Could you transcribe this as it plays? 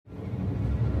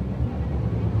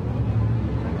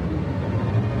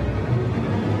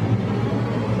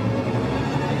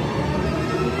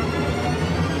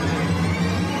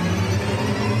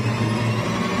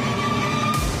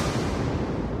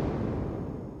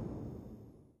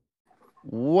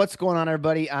What's going on,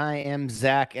 everybody? I am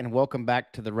Zach, and welcome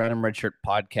back to the Red and Red Shirt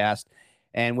podcast.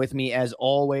 And with me, as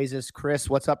always, is Chris.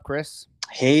 What's up, Chris?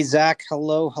 Hey, Zach.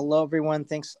 Hello, everyone.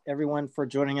 Thanks, everyone, for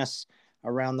joining us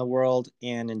around the world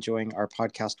and enjoying our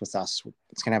podcast with us. We're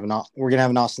gonna have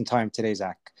an awesome time today,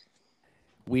 Zach.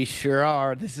 We sure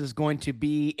are. This is going to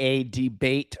be a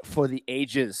debate for the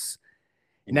ages.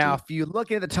 Indeed. Now, if you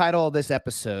look at the title of this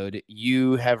episode,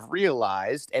 you have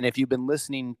realized, and if you've been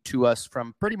listening to us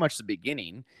from pretty much the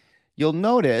beginning, you'll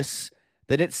notice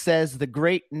that it says the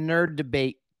Great Nerd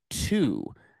Debate 2,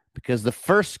 because the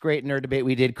first Great Nerd Debate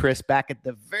we did, Chris, back at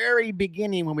the very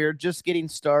beginning when we were just getting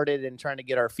started and trying to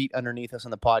get our feet underneath us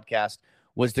on the podcast,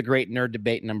 was the Great Nerd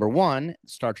Debate number 1,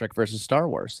 Star Trek versus Star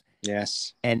Wars.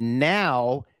 Yes. And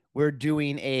now we're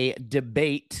doing a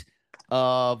debate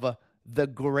of the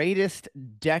greatest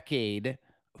decade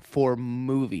for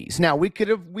movies. Now, we could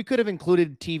have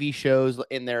included TV shows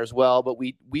in there as well, but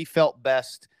we felt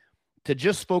best to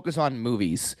just focus on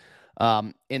movies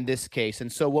in this case. And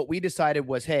so what we decided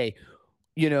was, hey,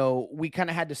 we kind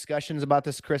of had discussions about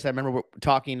this, Chris. I remember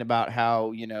talking about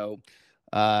how,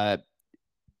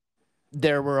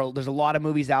 there's a lot of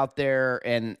movies out there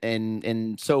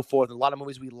and so forth, a lot of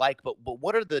movies we like, but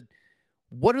what are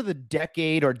the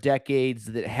decade or decades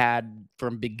that had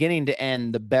from beginning to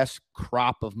end the best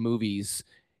crop of movies,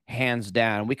 hands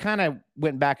down? We kind of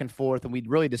went back and forth, and we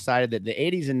really decided that the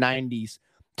 80s and 90s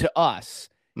to us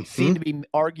seem to be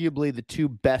arguably the two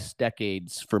best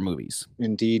decades for movies.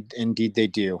 Indeed they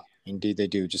do.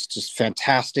 Just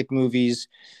fantastic movies,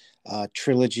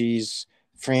 trilogies,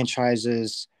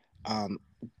 franchises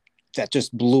that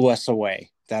just blew us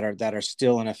away, that are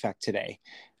still in effect today.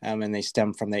 And they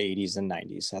stem from the 80s and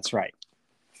 90s. That's right.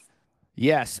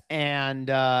 Yes, and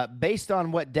based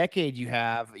on what decade you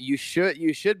have, you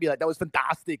should be like, that was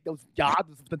fantastic. That was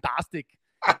fantastic.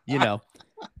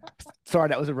 Sorry,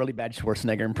 that was a really bad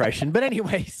Schwarzenegger impression. But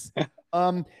anyways,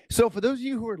 so for those of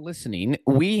you who are listening,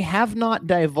 we have not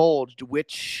divulged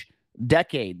which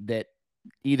decade that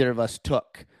either of us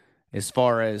took as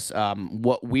far as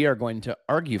what we are going to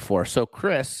argue for. So,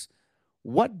 Chris,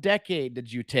 what decade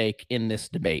did you take in this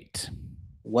debate?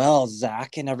 Well,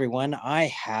 Zach and everyone, I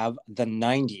have the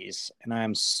 90s, and I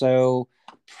am so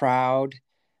proud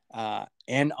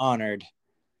and honored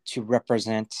to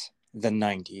represent the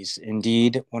 90s.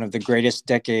 Indeed, one of the greatest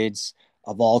decades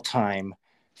of all time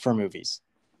for movies.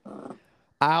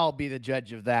 I'll be the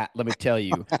judge of that, let me tell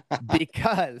you,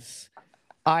 because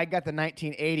I got the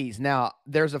 1980s. Now,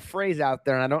 there's a phrase out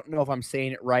there, and I don't know if I'm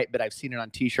saying it right, but I've seen it on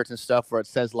T-shirts and stuff where it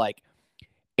says like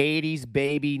 80s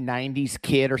baby, 90s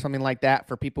kid or something like that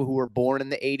for people who were born in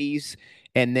the 80s.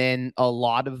 And then a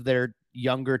lot of their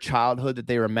younger childhood that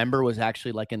they remember was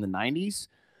actually like in the 90s.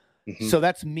 Mm-hmm. So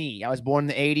that's me. I was born in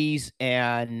the 80s,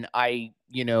 and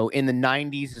in the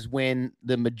 90s is when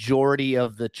the majority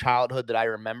of the childhood that I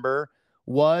remember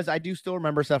was. I do still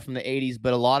remember stuff from the 80s,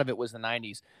 but a lot of it was the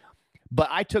 90s. But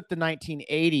I took the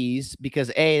 1980s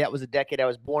because A, that was the decade I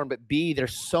was born, but B,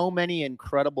 there's so many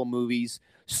incredible movies,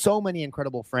 so many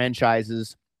incredible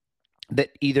franchises that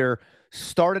either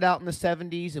started out in the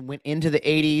 70s and went into the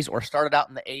 80s, or started out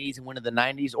in the 80s and went into the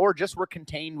 90s, or just were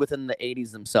contained within the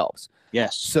 80s themselves.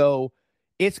 Yes. So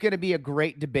it's going to be a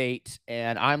great debate,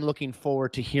 and I'm looking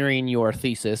forward to hearing your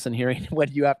thesis and hearing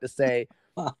what you have to say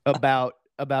about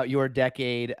your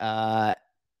decade,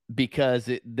 because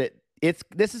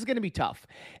this is going to be tough.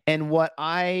 And what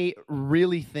I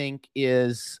really think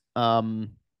is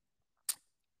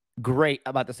great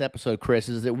about this episode, Chris,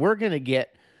 is that we're going to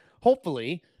get,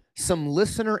 hopefully, some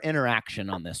listener interaction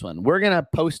on this one. We're going to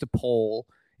post a poll,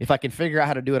 if I can figure out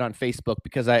how to do it on Facebook,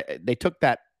 because they took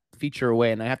that feature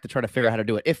away, and I have to try to figure out how to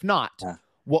do it. If not,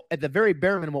 well, at the very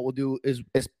bare minimum, what we'll do is,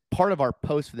 as part of our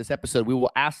post for this episode, we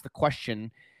will ask the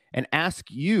question and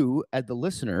ask you, as the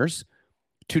listeners,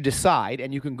 to decide.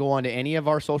 And you can go on to any of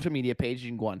our social media pages. You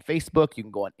can go on Facebook, you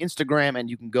can go on Instagram, and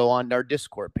you can go on our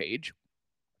Discord page,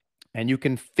 and you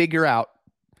can figure out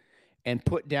and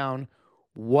put down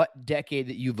what decade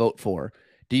that you vote for.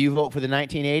 Do you vote for the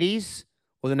 1980s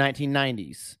or the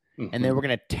 1990s? Mm-hmm. And then we're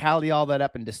going to tally all that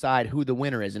up and decide who the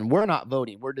winner is. And we're not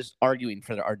voting. We're just arguing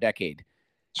for our decade.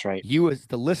 That's right. You, as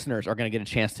the listeners, are going to get a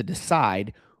chance to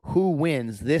decide who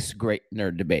wins this great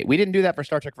nerd debate. We didn't do that for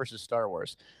Star Trek versus Star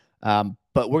Wars.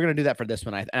 But we're going to do that for this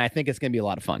one. And I think it's going to be a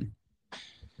lot of fun.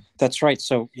 That's right.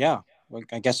 So, yeah,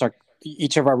 I guess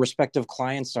each of our respective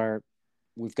clients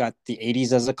we've got the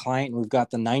 80s as a client, and we've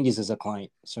got the 90s as a client.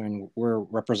 So we're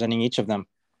representing each of them.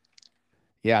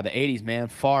 Yeah, the 80s, man.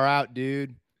 Far out,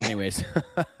 dude. Anyways.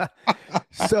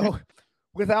 So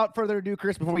without further ado,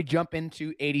 Chris, before we jump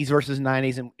into 80s versus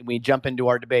 90s and we jump into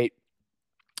our debate,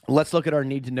 let's look at our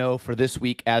need to know for this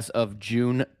week as of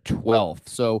June 12th.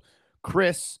 So,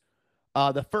 Chris,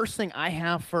 the first thing I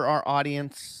have for our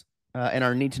audience and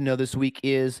our need to know this week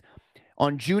is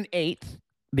on June 8th,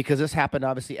 because this happened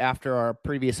obviously after our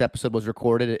previous episode was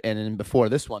recorded and before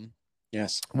this one.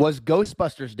 Yes. Was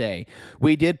Ghostbusters Day.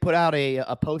 We did put out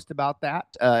a post about that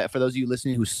for those of you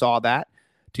listening who saw that,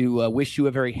 to wish you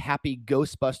a very happy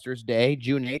Ghostbusters Day.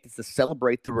 June 8th is to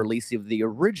celebrate the release of the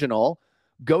original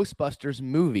Ghostbusters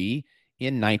movie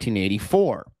in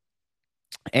 1984.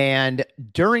 And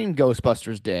during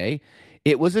Ghostbusters Day,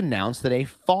 it was announced that a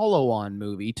follow-on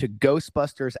movie to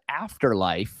Ghostbusters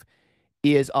Afterlife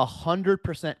is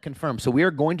 100% confirmed. So we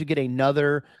are going to get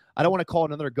another, I don't want to call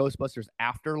it another Ghostbusters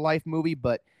Afterlife movie,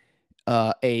 but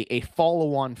a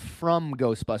follow-on from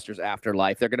Ghostbusters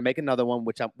Afterlife. They're going to make another one,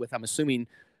 which I'm assuming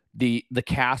the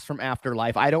cast from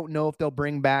Afterlife. I don't know if they'll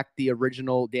bring back the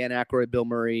original Dan Aykroyd, Bill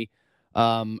Murray,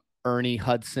 Ernie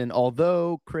Hudson.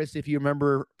 Although, Chris, if you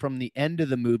remember from the end of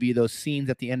the movie, those scenes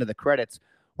at the end of the credits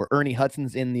where Ernie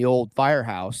Hudson's in the old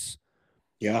firehouse.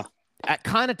 Yeah. That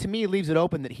kind of, to me, leaves it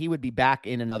open that he would be back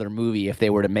in another movie if they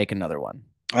were to make another one.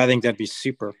 I think that'd be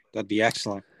super. That'd be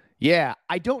excellent. Yeah.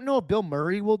 I don't know if Bill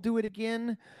Murray will do it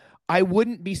again. I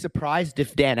wouldn't be surprised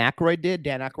if Dan Aykroyd did.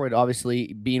 Dan Aykroyd,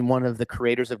 obviously, being one of the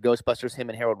creators of Ghostbusters, him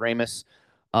and Harold Ramis.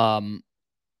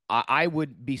 I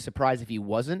would be surprised if he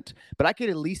wasn't, but I could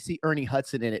at least see Ernie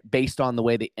Hudson in it based on the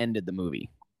way they ended the movie.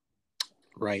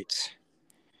 Right.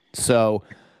 So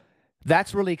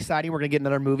that's really exciting. We're going to get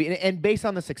another movie. And based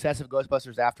on the success of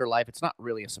Ghostbusters Afterlife, it's not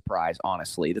really a surprise,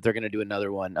 honestly, that they're going to do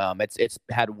another one. It's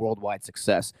had worldwide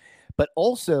success. But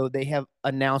also, they have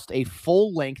announced a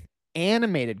full-length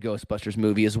animated Ghostbusters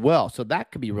movie as well. So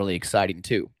that could be really exciting,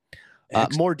 too.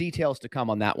 More details to come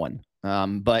on that one.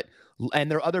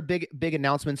 And there are other big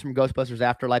announcements from Ghostbusters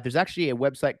Afterlife. There's actually a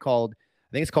website called,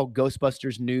 I think it's called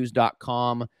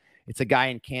ghostbustersnews.com. It's a guy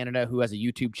in Canada who has a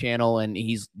YouTube channel, and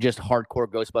he's just a hardcore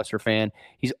Ghostbuster fan.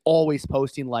 He's always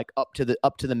posting like up to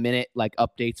the minute like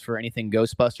updates for anything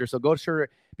Ghostbuster. So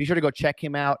be sure to go check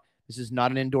him out. This is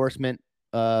not an endorsement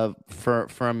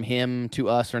from him to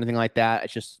us or anything like that.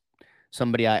 It's just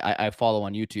somebody I follow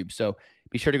on YouTube. So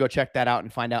be sure to go check that out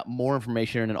and find out more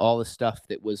information and all the stuff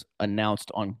that was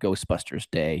announced on Ghostbusters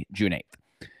Day, June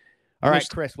 8th. All right,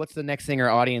 Chris, what's the next thing our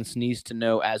audience needs to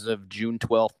know as of June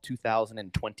 12th,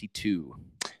 2022?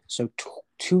 So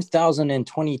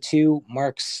 2022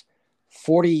 marks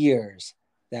 40 years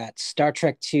that Star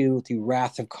Trek II, The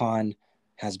Wrath of Khan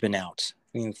has been out.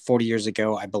 I mean, 40 years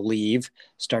ago, I believe,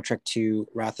 Star Trek II,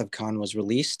 Wrath of Khan was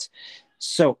released.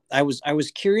 So I was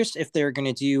curious if they're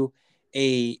going to do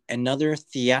another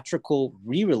theatrical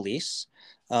re-release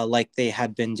like they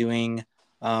had been doing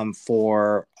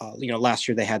for last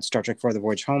year. They had Star Trek For the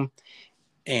Voyage Home,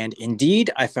 and indeed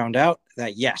I found out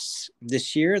that yes,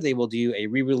 this year they will do a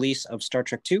re-release of Star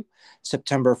Trek II,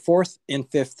 September 4th and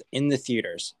 5th in the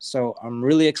theaters. So I'm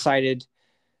really excited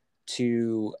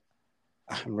to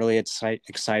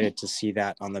see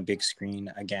that on the big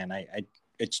screen again.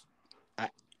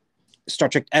 Star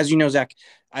Trek, as you know, Zach,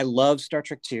 I love Star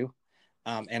Trek II,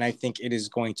 and I think it is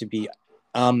going to be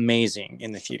amazing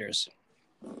in the theaters.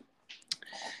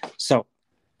 So,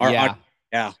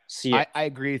 see it. I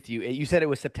agree with you. You said it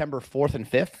was September 4th and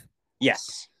 5th?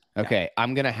 Yes. Okay, yeah.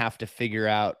 I'm going to have to figure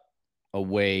out a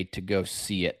way to go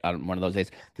see it on one of those days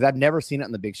because I've never seen it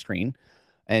on the big screen.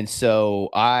 And so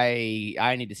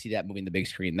I need to see that movie in the big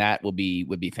screen. That would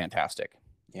be fantastic.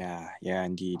 Yeah,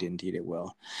 indeed it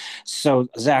will. So,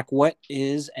 Zach, what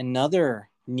is another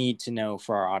need to know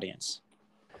for our audience?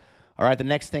 All right, the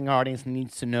next thing our audience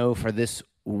needs to know for this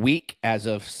week, as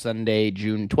of Sunday,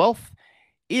 June 12th,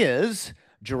 is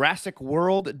Jurassic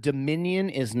World Dominion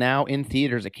is now in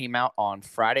theaters. It came out on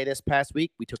Friday this past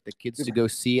week. We took the kids to go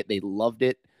see it. They loved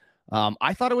it.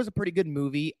 I thought it was a pretty good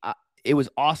movie. It was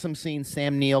awesome seeing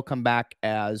Sam Neill come back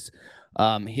as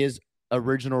his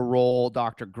original role,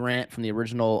 Dr. Grant from the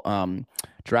original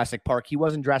Jurassic Park. He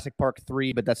was in Jurassic Park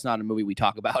 3, but that's not a movie we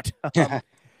talk about.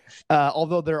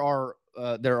 Although there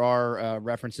are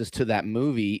references to that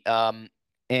movie.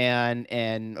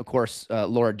 And of course,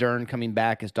 Laura Dern coming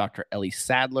back as Dr. Ellie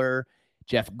Sattler,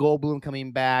 Jeff Goldblum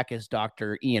coming back as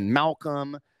Dr. Ian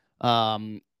Malcolm.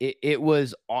 It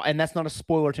was, and that's not a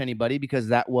spoiler to anybody because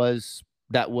that was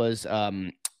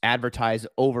advertised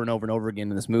over and over and over again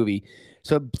in this movie.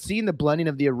 So seeing the blending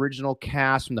of the original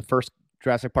cast from the first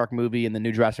Jurassic Park movie and the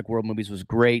new Jurassic World movies was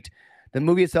great. The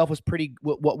movie itself was pretty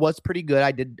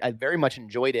good. I very much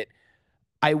enjoyed it.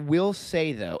 I will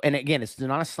say though, and again, it's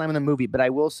not a slam in the movie, but I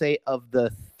will say of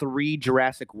the 3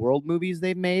 Jurassic World movies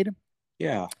they've made,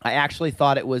 yeah, I actually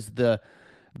thought it was the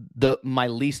my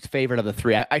least favorite of the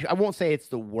three. I won't say it's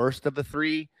the worst of the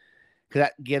three because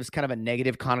that gives kind of a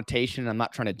negative connotation. I'm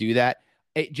not trying to do that.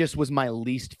 It just was my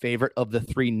least favorite of the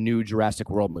three new Jurassic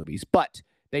World movies. But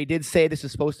they did say this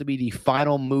is supposed to be the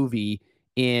final movie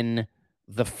in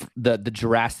the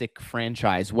Jurassic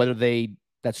franchise. Whether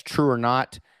that's true or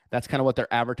not, that's kind of what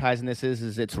they're advertising this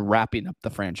is it's wrapping up the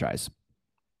franchise.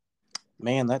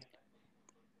 Man,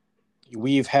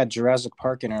 we've had Jurassic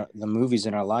Park in the movies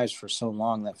in our lives for so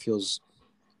long that feels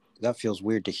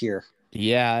weird to hear.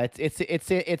 Yeah,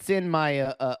 it's in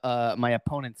my my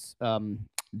opponent's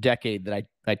decade that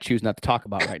I choose not to talk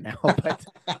about right now.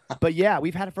 But yeah,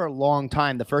 we've had it for a long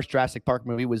time. The first Jurassic Park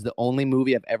movie was the only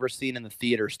movie I've ever seen in the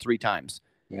theaters 3 times.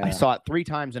 Yeah. I saw it 3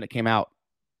 times when it came out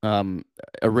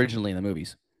originally in the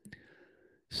movies.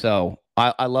 So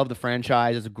I love the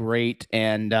franchise. It's great,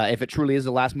 and if it truly is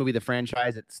the last movie of the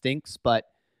franchise, it stinks. But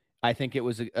I think it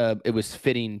was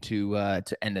fitting to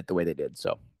end it the way they did.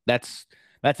 So that's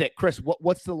it, Chris.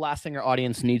 What's the last thing our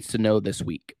audience needs to know this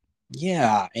week?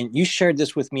 Yeah, and you shared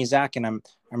this with me, Zach, and I'm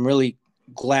really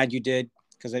glad you did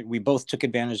because we both took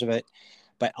advantage of it.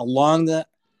 But along the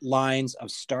lines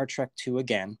of Star Trek II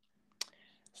again,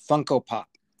 Funko Pop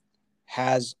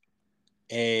has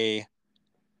a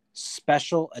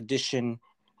special edition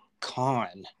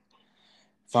Khan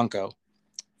Funko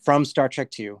from Star Trek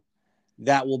II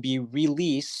that will be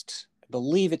released. I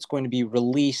believe it's going to be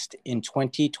released in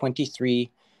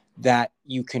 2023 that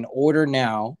you can order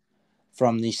now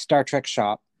from the Star Trek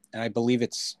shop. And I believe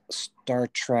it's Star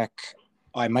Trek.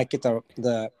 I might get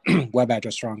the web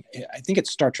address wrong. I think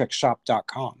it's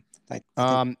StarTrekShop.com.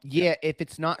 Yeah, if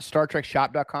it's not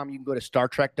StarTrekShop.com, you can go to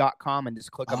StarTrek.com and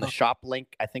just click on the shop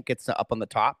link. I think it's up on the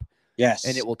top. Yes.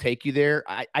 And it will take you there.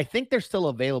 I think they're still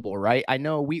available, right? I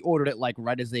know we ordered it like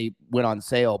right as they went on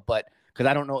sale, but because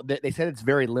I don't know, they said it's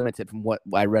very limited from what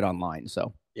I read online.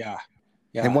 So yeah.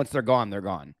 And once they're gone, they're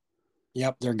gone.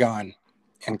 Yep, they're gone.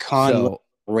 And Khan looked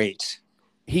great.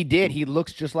 He did. He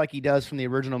looks just like he does from the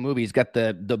original movie. He's got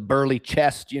the burly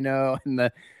chest, and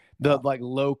the like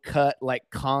low cut, like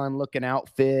Khan looking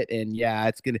outfit. And yeah,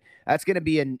 that's gonna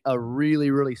be a really,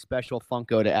 really special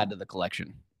Funko to add to the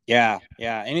collection. Yeah.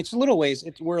 And it's a little ways.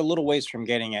 We're a little ways from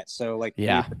getting it. So like we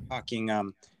were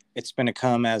talking, it's gonna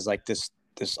come as like this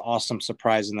awesome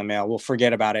surprise in the mail. We'll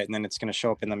forget about it, and then it's gonna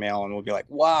show up in the mail, and we'll be like,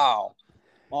 wow.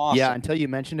 Awesome. Yeah, until you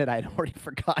mentioned it, I'd already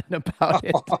forgotten about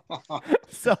it.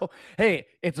 So, hey,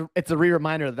 it's a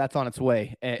reminder that's on its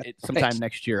way. Sometime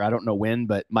next year. I don't know when,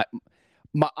 but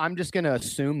I'm just going to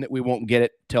assume that we won't get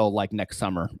it till like next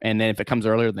summer. And then if it comes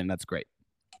earlier, then that's great.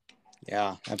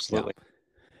 Yeah, absolutely.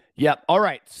 Yep. All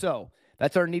right. So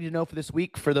that's our need to know for this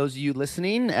week. For those of you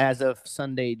listening, as of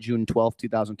Sunday, June 12th,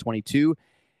 2022.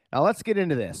 Now let's get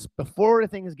into this. Before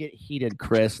things get heated,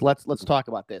 Chris, let's talk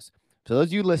about this. For those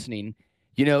of you listening,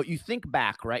 you think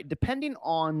back, right? Depending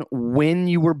on when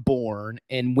you were born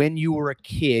and when you were a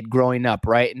kid growing up,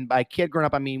 right? And by kid growing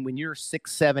up, I mean when you're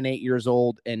 6, 7, 8 years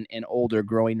old and older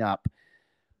growing up.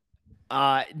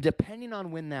 Depending on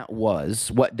when that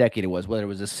was, what decade it was, whether it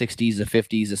was the 60s, the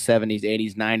 50s, the 70s,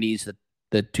 80s, 90s,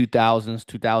 the 2000s,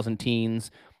 2000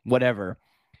 teens, whatever.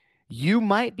 You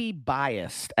might be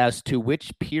biased as to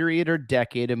which period or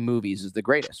decade of movies is the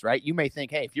greatest, right? You may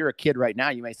think, hey, if you're a kid right now,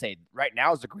 you may say right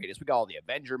now is the greatest. We got all the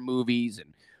Avenger movies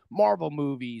and Marvel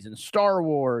movies and Star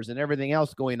Wars and everything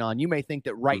else going on. You may think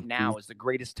that right now is the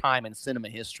greatest time in cinema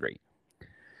history.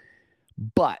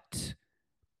 But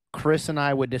Chris and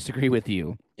I would disagree with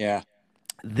you. Yeah.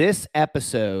 This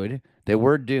episode that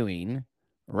we're doing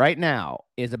right now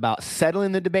is about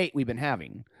settling the debate we've been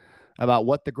having about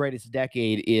what the greatest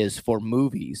decade is for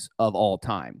movies of all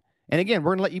time. And again,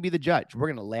 we're going to let you be the judge. We're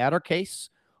going to lay out our case.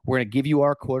 We're going to give you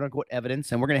our quote unquote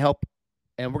evidence, and we're going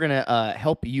to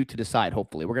help you to decide.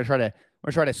 Hopefully, we're going to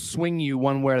try to swing you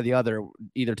one way or the other,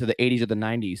 either to the 80s or the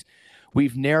 90s.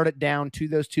 We've narrowed it down to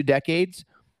those 2 decades.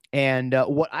 And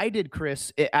what I did,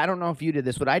 Chris, I don't know if you did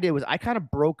this. What I did was I kind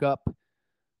of broke up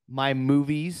my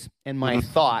movies and my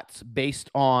thoughts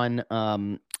based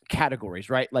on categories,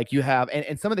 right? Like you have,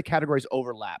 and some of the categories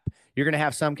overlap. You're going to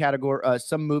have some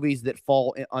movies that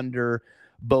fall under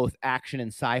both action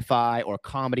and sci-fi, or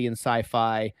comedy and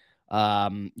sci-fi,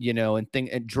 and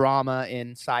drama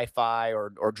in sci-fi,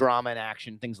 or drama and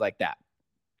action, things like that.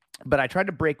 But I tried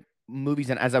to break movies,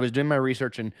 and as I was doing my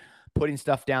research and putting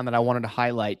stuff down that I wanted to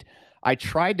highlight, I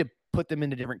tried to put them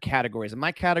into different categories. And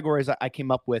my categories I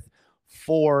came up with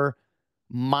for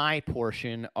my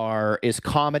portion is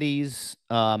comedies,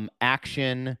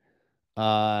 action,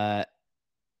 sci-fi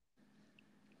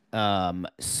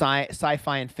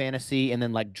and fantasy, and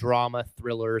then like drama,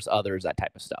 thrillers, others, that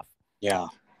type of stuff. Yeah.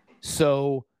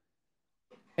 So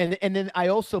And then I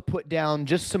also put down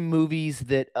just some movies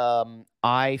that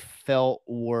I felt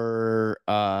were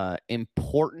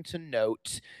important to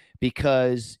note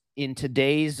because in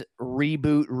today's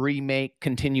reboot, remake,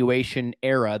 continuation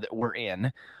era that we're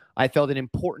in, I felt it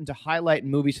important to highlight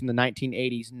movies from the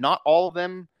 1980s. Not all of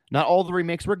them, not all the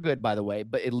remakes were good, by the way,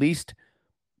 but at least,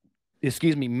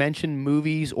 mention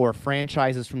movies or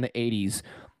franchises from the 80s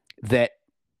that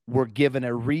were given a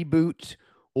reboot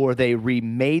or they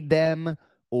remade them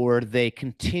or they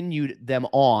continued them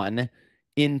on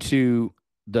into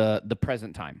the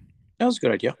present time. That was a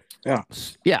good idea. Yeah.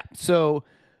 Yeah. So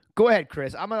go ahead,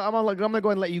 Chris. I'm gonna go ahead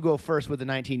and let you go first with the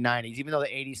 1990s, even though the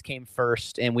 80s came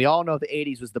first, and we all know the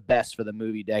 80s was the best for the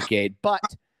movie decade. But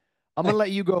I'm gonna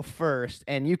let you go first,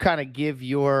 and you kind of give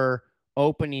your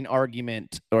opening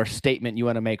argument or statement you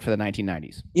want to make for the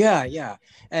 1990s. Yeah.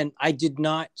 And I did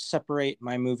not separate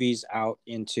my movies out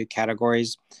into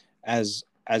categories as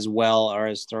well or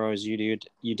as thorough as you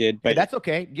did. But hey, that's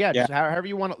okay. Yeah, yeah. just however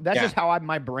you want. That's just how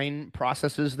my brain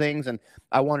processes things, and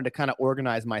I wanted to kind of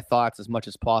organize my thoughts as much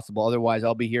as possible. Otherwise,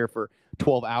 I'll be here for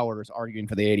 12 hours arguing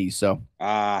for the 80s. So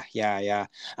yeah.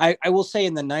 I will say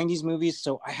in the 90s movies,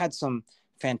 so I had some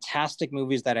fantastic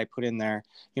movies that I put in there.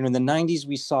 You know, in the 90s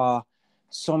we saw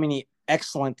so many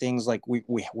excellent things. Like we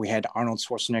had Arnold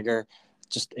Schwarzenegger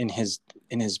just in his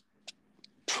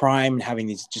prime, having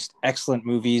these just excellent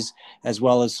movies, as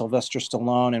well as Sylvester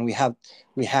Stallone, and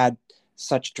we had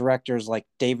such directors like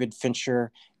David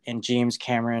Fincher and James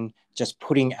Cameron just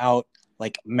putting out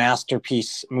like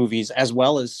masterpiece movies, as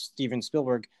well as Steven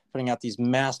Spielberg putting out these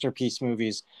masterpiece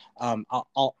movies.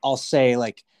 I'll say,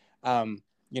 like,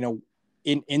 you know,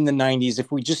 in the 90s,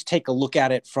 if we just take a look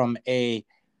at it from a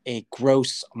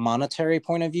gross monetary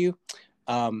point of view,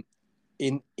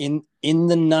 in the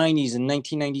 90s, in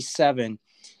 1997,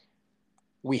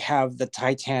 we have the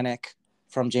Titanic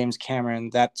from James Cameron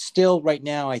that still right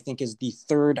now I think is the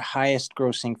third highest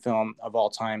grossing film of all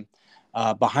time,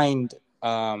 behind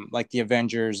like the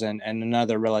Avengers and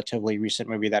another relatively recent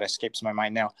movie that escapes my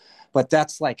mind now. But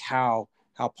that's like how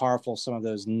powerful some of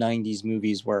those 90s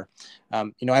movies were.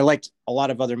 You know, I liked a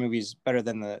lot of other movies better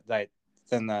than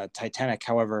the Titanic.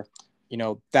 However, you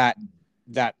know, that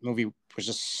movie was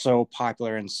just so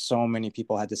popular and so many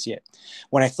people had to see it.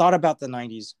 When I thought about the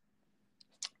 90s,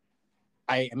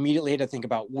 I immediately had to think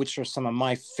about which are some of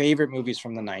my favorite movies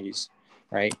from the 90s,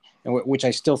 right? And which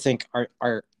I still think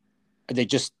are they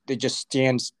just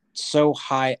stand so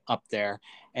high up there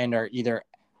and are either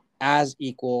as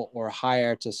equal or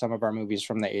higher to some of our movies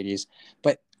from the 80s.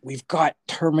 But we've got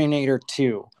Terminator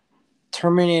 2.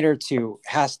 Terminator 2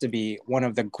 has to be one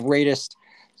of the greatest,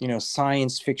 you know,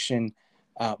 science fiction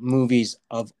movies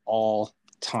of all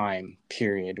time,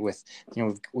 period. With, you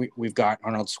know, we've got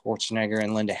Arnold Schwarzenegger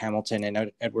and Linda Hamilton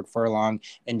and Edward Furlong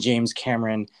and James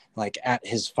Cameron, like at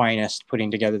his finest, putting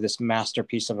together this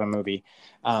masterpiece of a movie.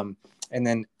 And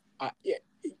then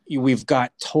we've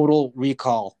got Total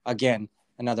Recall, again,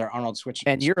 another Arnold Schwarzenegger.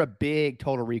 And you're a big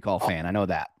Total Recall fan. I know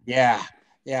that.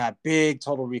 Yeah, big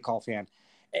Total Recall fan.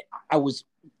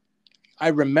 I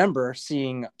remember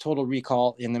seeing Total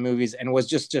Recall in the movies and was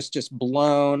just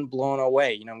blown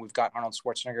away. You know, we've got Arnold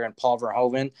Schwarzenegger and Paul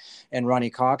Verhoeven and Ronnie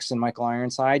Cox and Michael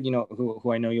Ironside, you know,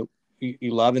 who I know you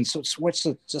love. And so it's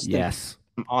just yes,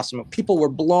 awesome. People were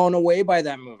blown away by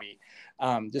that movie.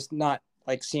 Just not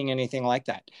like seeing anything like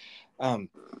that. You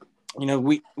know,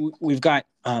 we've got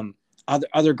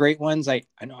other great ones. I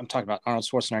know I'm talking about Arnold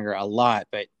Schwarzenegger a lot,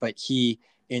 but he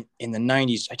in the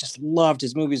 90s, I just loved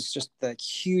his movies, just the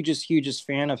hugest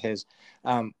fan of his.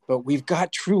 But we've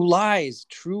got True Lies,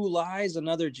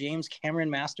 another James Cameron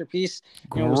masterpiece.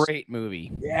 Great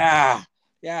movie. Yeah.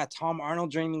 Tom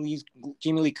Arnold, Jamie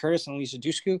Lee Curtis, and Lisa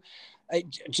Dushku.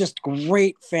 Just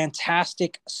great,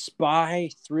 fantastic spy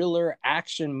thriller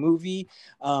action movie.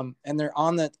 And they're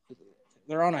on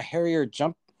a Harrier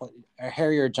jump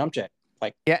jet.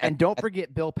 Like, yeah, and don't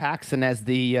forget Bill Paxton as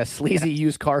the sleazy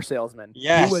used car salesman.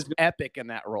 Yes. He was epic in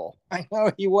that role. I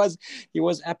know he was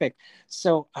epic.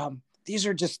 So these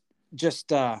are just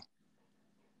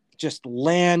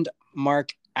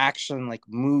landmark action like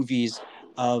movies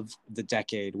of the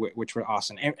decade, which were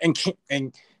awesome.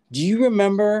 And do you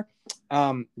remember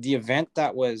the event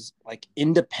that was like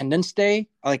Independence Day?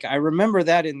 Like, I remember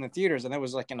that in the theaters, and that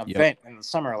was like an event in the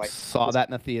summer. Like, saw that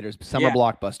in the theaters, summer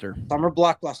blockbuster.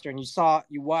 And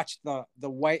you watched the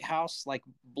White House like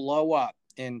blow up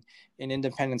in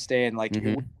Independence Day, and like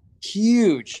it was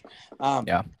huge.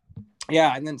 Yeah.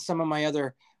 And then some of my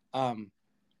other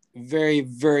very,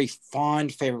 very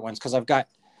fond favorite ones, because I've got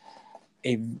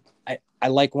I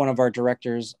like one of our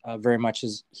directors very much.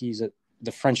 He's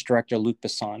the French director Luc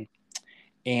Besson,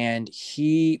 and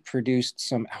he produced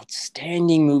some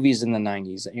outstanding movies in the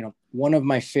 90s. You know, one of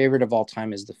my favorite of all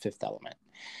time is The Fifth Element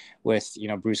with, you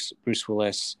know, Bruce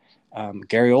Willis.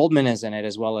 Gary Oldman is in it,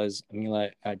 as well as Mila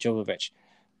Jovovich.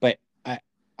 But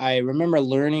I remember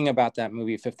learning about that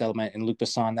movie, Fifth Element, and Luc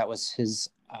Besson. That was his,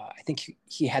 I think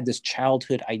he had this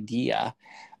childhood idea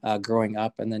growing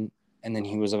up, and then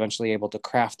he was eventually able to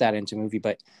craft that into movie.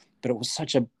 But it was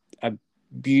such a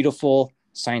beautiful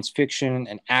science fiction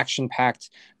and action-packed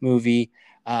movie.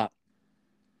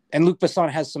 And Luc Besson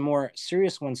has some more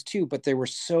serious ones too, but they were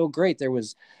so great. There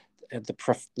was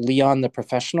Leon the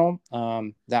Professional.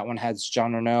 That one has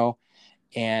Jean Reno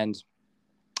and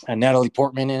Natalie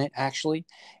Portman in it, actually.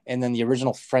 And then the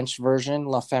original French version,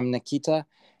 La Femme Nikita.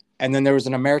 And then there was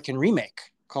an American remake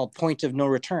called Point of No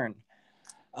Return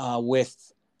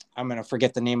with, I'm going to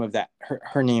forget the name of that.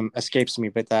 Her name escapes me,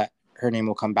 but her name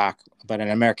will come back. But an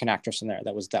American actress in there.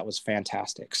 That was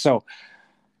fantastic. So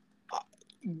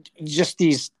just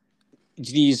these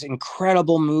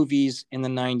incredible movies in the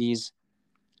 90s.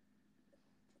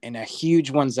 And a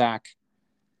huge one, Zach,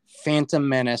 Phantom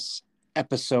Menace,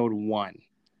 Episode 1.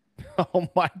 Oh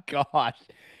my gosh.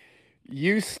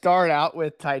 You start out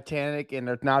with Titanic and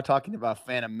they're now talking about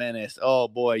Phantom Menace. Oh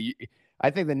boy.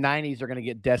 I think the 90s are going to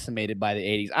get decimated by the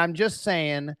 80s. I'm just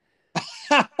saying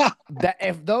that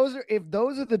if those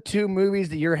are the two movies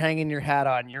that you're hanging your hat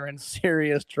on, you're in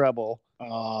serious trouble.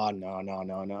 Oh,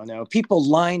 no. People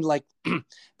lined like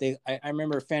I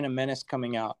remember Phantom Menace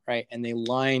coming out, right? And they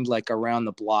lined like around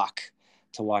the block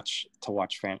to watch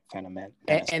Phantom Menace.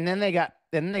 And then they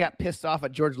got pissed off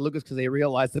at George Lucas because they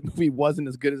realized the movie wasn't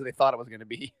as good as they thought it was going to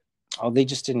be. Oh, they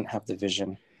just didn't have the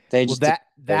vision. They just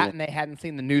and they hadn't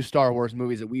seen the new Star Wars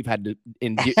movies that we've had to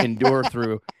endure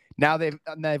through. Now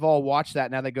they've all watched that.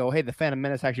 Now they go, hey, the Phantom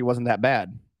Menace actually wasn't that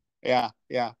bad. Yeah.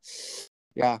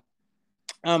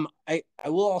 I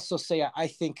will also say I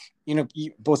think, you know,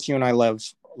 both you and I love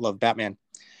Batman.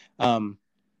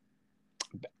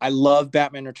 I love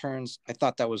Batman Returns. I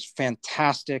thought that was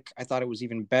fantastic. I thought it was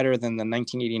even better than the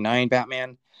 1989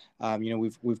 Batman. You know,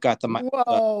 we've got the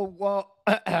whoa.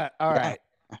 All right.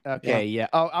 Okay. Yeah.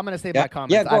 Oh, I'm gonna save my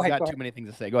comments. Yeah, I've got too many things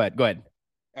to say. Go ahead.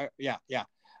 Yeah.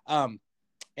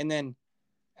 And then,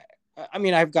 I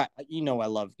mean, I've got, you know, I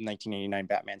love 1989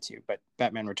 Batman too, but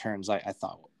Batman Returns I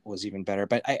thought was even better.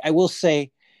 But I will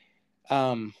say,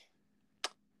 in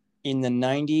the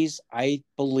 90s, I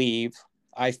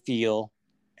feel,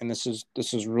 and this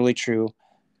is really true,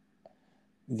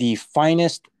 the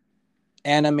finest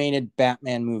animated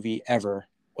Batman movie ever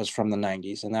was from the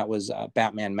 90s, and that was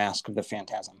Batman Mask of the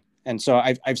Phantasm. And so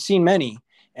I've seen many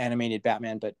animated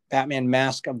Batman, but Batman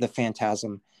Mask of the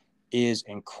Phantasm is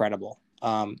incredible.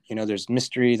 You know, there's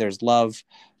mystery, there's love,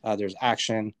 there's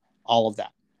action, all of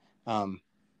that.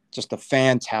 Just a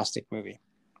fantastic movie.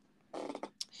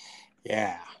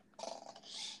 Yeah.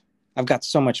 I've got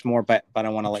so much more, but I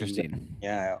want to let you.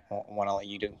 Yeah, I want to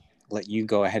let you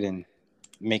go ahead and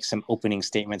make some opening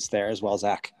statements there as well,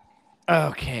 Zach.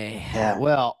 Okay. Yeah.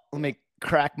 Well, let me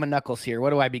crack my knuckles here.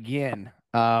 Where do I begin?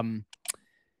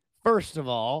 First of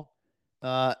all,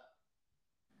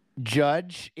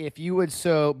 Judge, if you would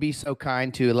be so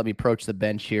kind to let me approach the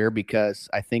bench here, because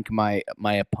I think my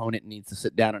opponent needs to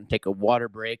sit down and take a water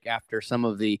break after some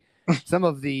of the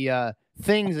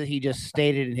things that he just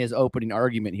stated in his opening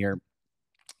argument here.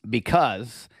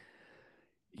 Because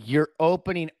your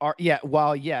opening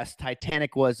while yes,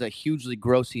 Titanic was a hugely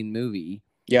grossing movie.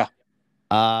 Yeah.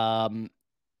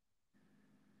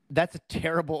 That's a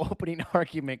terrible opening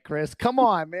argument, Chris. Come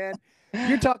on, man.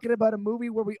 You're talking about a movie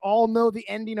where we all know the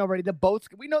ending already.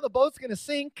 We know the boat's going to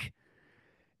sink.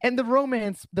 And the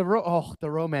romance, the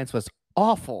romance was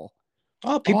awful.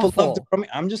 Oh, people love the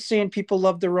romance. I'm just saying people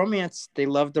love the romance. They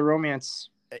love the romance.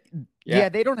 Yeah,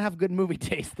 they don't have good movie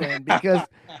taste then, because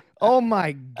oh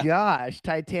my gosh,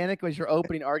 Titanic was your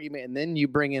opening argument, and then you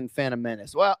bring in Phantom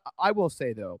Menace. Well, I will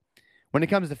say though, when it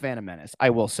comes to Phantom Menace, I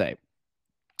will say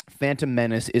Phantom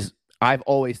Menace I've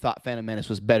always thought Phantom Menace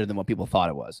was better than what people thought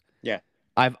it was. Yeah.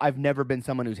 I've never been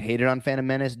someone who's hated on Phantom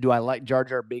Menace. Do I like Jar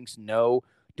Jar Binks? No.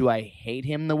 Do I hate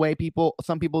him the way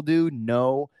some people do?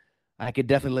 No. I could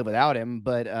definitely live without him,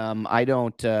 but I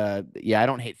don't I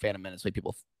don't hate Phantom Menace the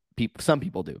way some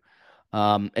people do.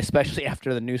 Especially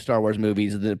after the new Star Wars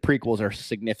movies. The prequels are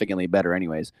significantly better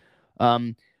anyways.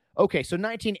 Okay, so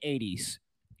 1980s.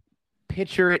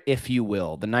 Picture it, if you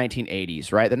will, the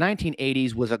 1980s, right? The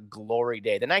 1980s was a glory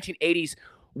day. The 1980s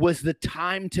was the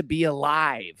time to be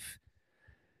alive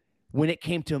when it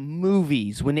came to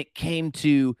movies, when it came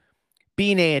to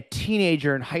being a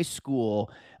teenager in high school,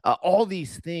 all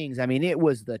these things. I mean, it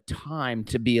was the time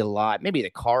to be alive. Maybe the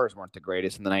cars weren't the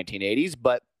greatest in the 1980s,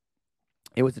 but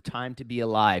it was a time to be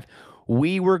alive.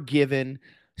 We were given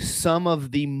some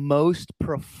of the most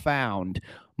profound,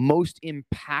 most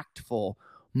impactful,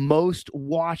 most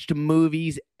watched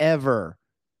movies ever.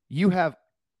 You have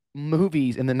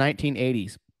movies in the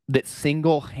 1980s that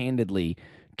single-handedly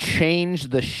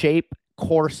changed the shape,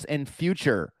 course, and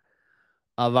future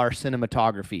of our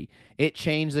cinematography. It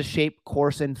changed the shape,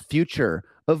 course, and future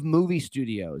of movie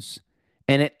studios.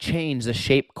 And it changed the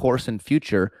shape, course, and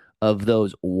future of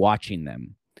those watching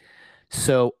them.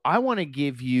 So I want to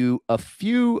give you a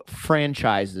few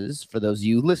franchises for those of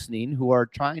you listening who are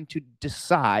trying to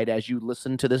decide as you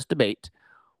listen to this debate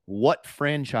what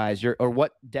franchise or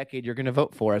what decade you're going to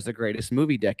vote for as the greatest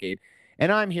movie decade.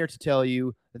 And I'm here to tell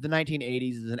you that the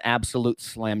 1980s is an absolute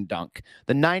slam dunk.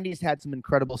 The 90s had some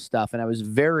incredible stuff, and I was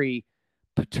very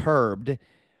perturbed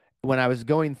when I was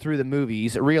going through the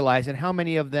movies, realizing how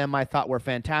many of them I thought were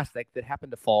fantastic that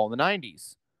happened to fall in the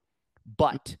 90s.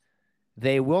 But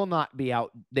they will not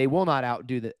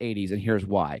outdo the 80s, and here's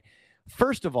why.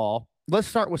 First of all, let's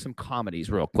start with some comedies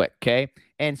real quick, okay?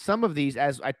 And some of these,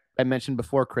 as I mentioned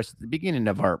before, Chris, at the beginning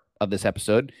of this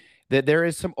episode, that there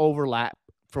is some overlap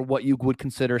for what you would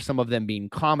consider some of them being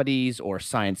comedies or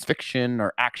science fiction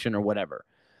or action or whatever.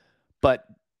 But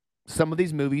some of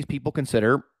these movies people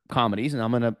consider comedies, and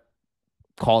I'm going to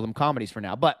call them comedies for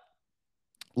now. But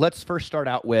let's first start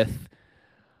out with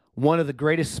one of the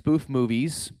greatest spoof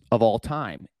movies of all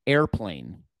time,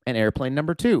 Airplane, and Airplane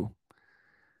number 2.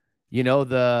 You know,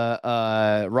 the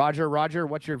Roger, Roger,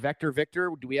 what's your vector,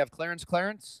 Victor? Do we have Clarence,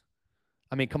 Clarence?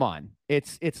 I mean, come on.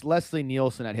 It's Leslie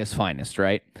Nielsen at his finest,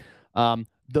 right?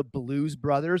 The Blues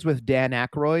Brothers with Dan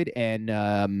Aykroyd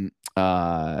and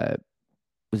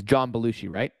was John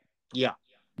Belushi, right? Yeah.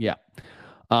 Yeah.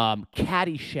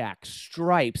 Caddyshack,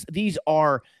 Stripes. These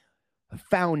are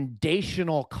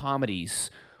foundational comedies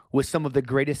with some of the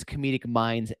greatest comedic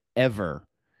minds ever.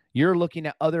 You're looking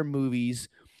at other movies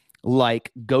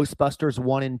like Ghostbusters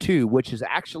 1 and 2, which is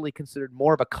actually considered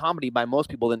more of a comedy by most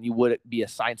people than you would be a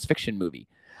science fiction movie.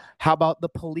 How about the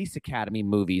Police Academy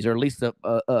movies, or at least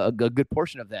a good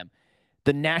portion of them?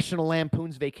 The National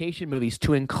Lampoon's Vacation movies,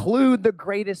 to include the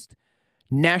greatest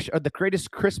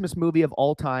Christmas movie of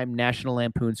all time, National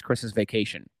Lampoon's Christmas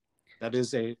Vacation. That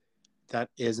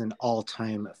is an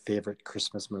all-time favorite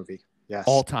Christmas movie. Yes.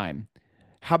 All time.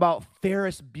 How about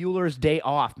Ferris Bueller's Day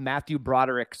Off, Matthew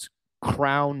Broderick's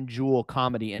crown jewel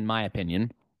comedy, in my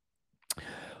opinion.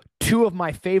 2 of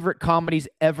my favorite comedies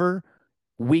ever,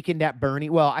 Weekend at Bernie.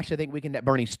 Well, actually, I think Weekend at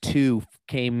Bernie's 2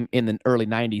 came in the early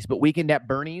 90s, but Weekend at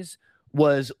Bernie's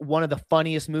was one of the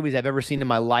funniest movies I've ever seen in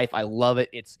my life. I love it.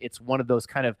 It's one of those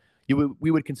kind of,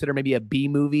 we would consider maybe a B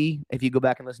movie. If you go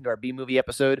back and listen to our B movie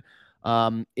episode,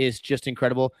 is just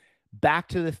incredible. Back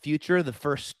to the Future, the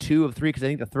first 2 of 3, because I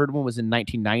think the third one was in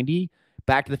 1990.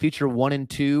 Back to the Future 1 and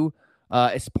 2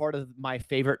 is part of my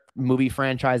favorite movie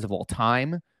franchise of all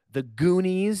time. The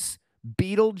Goonies,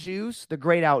 Beetlejuice, The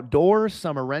Great Outdoors,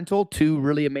 Summer Rental, 2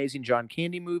 really amazing John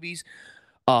Candy movies.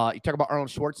 You talk about Arnold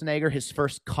Schwarzenegger, his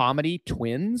first comedy,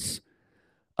 Twins.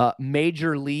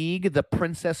 Major League, The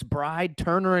Princess Bride,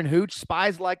 Turner and Hooch,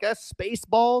 Spies Like Us,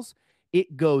 Spaceballs.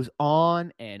 It goes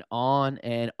on and on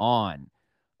and on.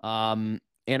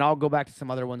 And I'll go back to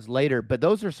some other ones later, but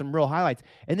those are some real highlights.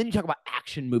 And then you talk about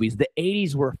action movies. The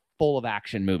 80s were full of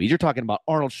action movies. You're talking about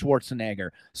Arnold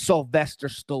Schwarzenegger, Sylvester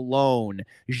Stallone,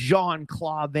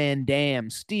 Jean-Claude Van Damme,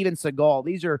 Steven Seagal.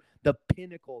 These are the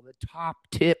pinnacle, the top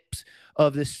tips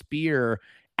of the spear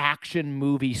action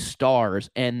movie stars.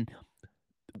 And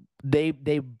they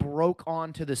broke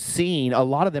onto the scene. A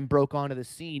lot of them broke onto the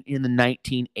scene in the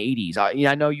 1980s.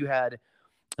 I know you had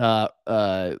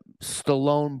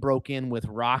Stallone broke in with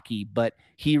Rocky, but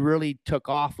he really took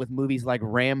off with movies like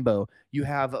Rambo. You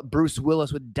have Bruce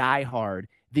Willis with Die Hard,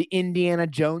 the Indiana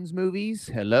Jones movies.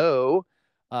 Hello.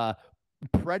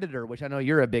 Predator, which I know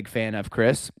you're a big fan of,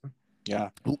 Chris. Yeah.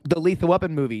 The Lethal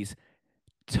Weapon movies.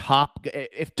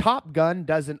 If Top Gun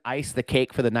doesn't ice the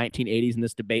cake for the 1980s in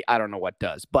this debate, I don't know what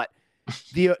does. But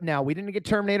now we didn't get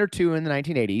Terminator 2 in the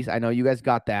 1980s. I know you guys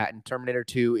got that, and Terminator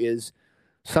 2 is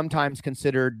sometimes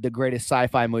considered the greatest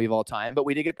sci-fi movie of all time, but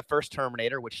we did get the first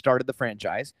Terminator, which started the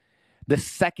franchise. The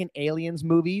second Aliens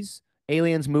movie,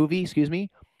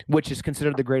 which is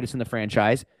considered the greatest in the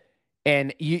franchise.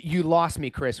 And you lost me,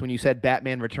 Chris, when you said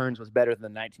Batman Returns was better than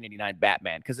the 1989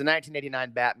 Batman, because the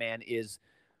 1989 Batman is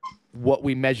what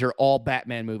we measure all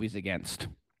Batman movies against.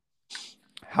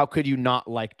 How could you not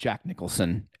like Jack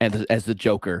Nicholson as the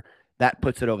Joker? That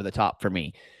puts it over the top for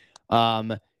me.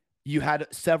 You had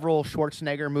several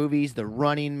Schwarzenegger movies. The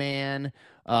Running Man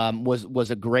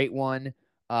was a great one.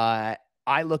 I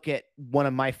look at one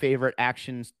of my favorite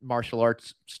action martial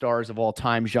arts stars of all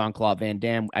time, Jean-Claude Van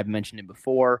Damme. I've mentioned him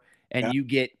before. And Yeah. you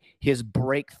get his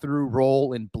breakthrough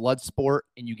role in Bloodsport,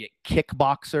 and you get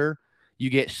Kickboxer. You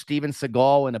get Steven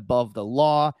Seagal in Above the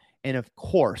Law. And of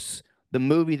course, the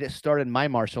movie that started my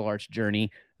martial arts journey,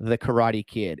 The Karate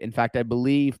Kid. In fact, I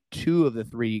believe two of the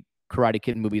three Karate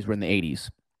Kid movies were in the 80s.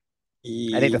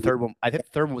 I think the third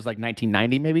one was like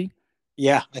 1990, maybe.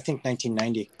 Yeah, I think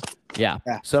 1990. Yeah.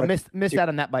 So missed out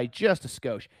on that by just a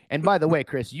skosh. And by the way,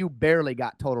 Chris, you barely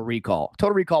got Total Recall.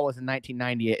 Total Recall was in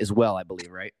 1998 as well, I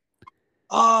believe, right?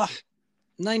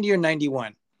 90 or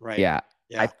 91, right? Yeah.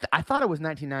 Yeah. I thought it was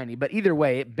 1990, but either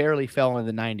way, it barely fell in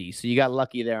the 90s. So you got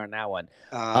lucky there on that one.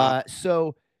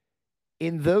 So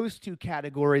in those two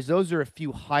categories, those are a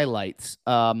few highlights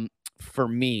for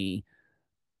me.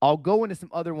 I'll go into some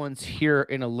other ones here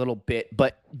in a little bit,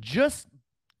 but just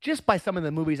by some of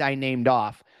the movies I named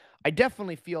off, I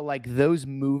definitely feel like those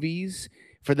movies,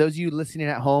 for those of you listening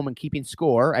at home and keeping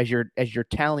score as you're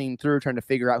tallying through, trying to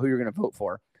figure out who you're going to vote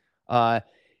for,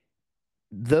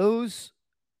 those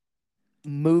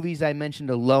movies I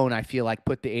mentioned alone, I feel like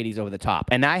put the 80s over the top.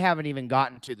 And I haven't even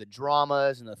gotten to the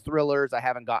dramas and the thrillers. I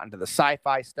haven't gotten to the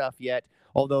sci-fi stuff yet,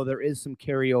 although there is some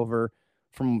carryover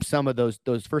from some of those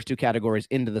first two categories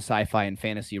into the sci-fi and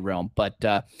fantasy realm. But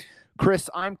Chris,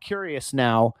 I'm curious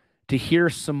now to hear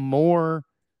some more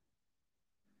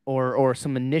or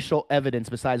some initial evidence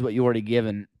besides what you already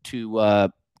given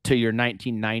to your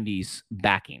 1990s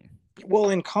backing. Well,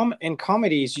 in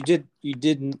comedies, you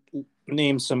did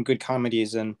name some good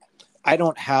comedies, and I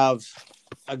don't have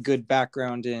a good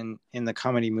background in the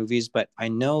comedy movies, but I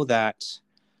know that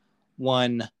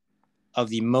one of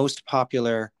the most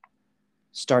popular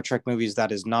Star Trek movies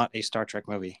that is not a Star Trek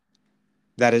movie,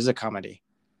 that is a comedy,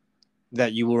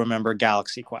 that you will remember,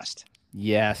 Galaxy Quest.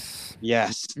 Yes,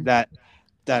 that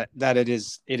it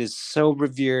is so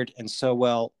revered and so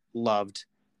well loved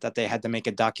that they had to make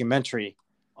a documentary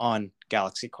on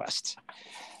Galaxy Quest.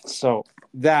 So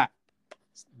that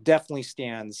definitely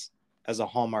stands as a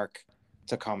hallmark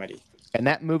to comedy. And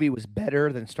that movie was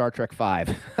better than Star Trek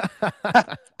V.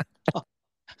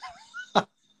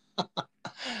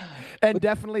 And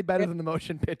definitely better than the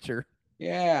motion picture.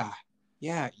 Yeah.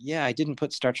 I didn't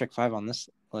put Star Trek V on this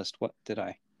list. What did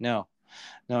I? No,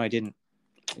 I didn't.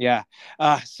 Yeah.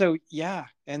 So yeah.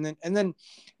 And then,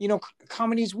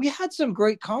 comedies, we had some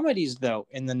great comedies though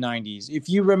in the 90s. If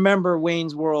you remember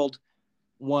Wayne's World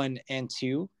 1 and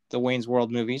 2, the Wayne's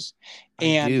World movies.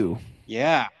 And I do.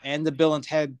 Yeah. And the Bill and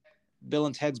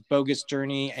Ted's Bogus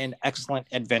Journey and Excellent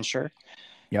Adventure.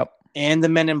 Yep. And the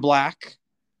Men in Black.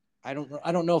 I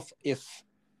don't know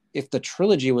if the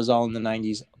trilogy was all in the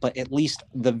 90s, but at least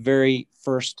the very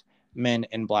first Men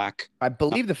in Black. I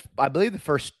believe the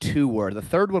first two were. The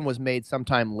third one was made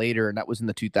sometime later, and that was in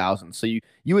the 2000s. So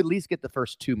you at least get the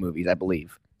first two movies, I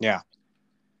believe. Yeah.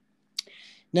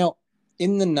 Now,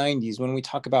 in the 90s, when we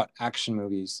talk about action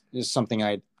movies, is something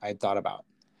I thought about.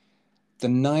 The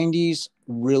 90s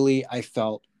really, I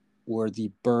felt, were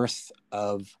the birth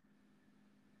of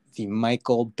the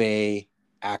Michael Bay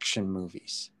action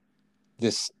movies.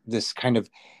 This kind of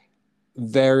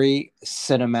very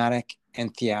cinematic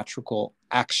and theatrical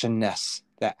actionness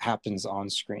that happens on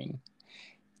screen.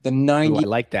 The 90s. Ooh,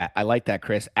 I like that,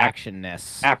 Chris.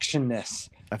 Actionness.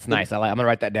 That's nice. I'm gonna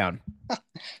write that down.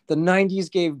 The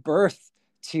 90s gave birth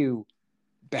to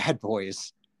Bad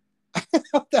Boys.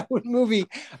 That movie,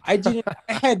 I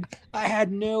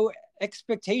had no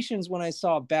expectations when I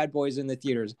saw Bad Boys in the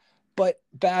theaters, but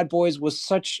Bad Boys was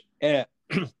such a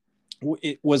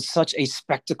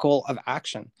spectacle of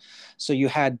action. So you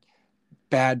had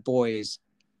Bad Boys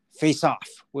Face Off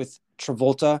with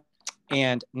Travolta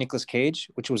and Nicolas Cage,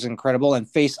 which was incredible. And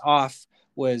Face Off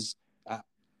was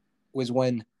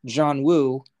when John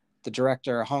Woo, the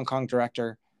director, Hong Kong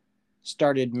director,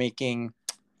 started making,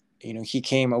 he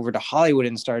came over to Hollywood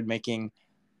and started making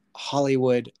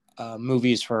Hollywood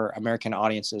movies for American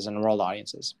audiences and world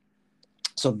audiences.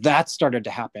 So that started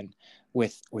to happen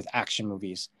with action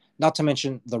movies. Not to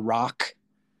mention The Rock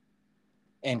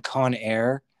and Con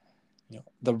Air.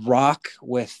 The Rock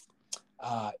with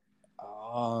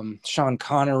Sean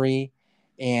Connery,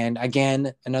 and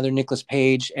again another Nicolas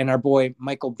Cage, and our boy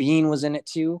Michael Biehn was in it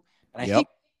too. And I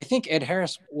think Ed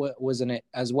Harris was in it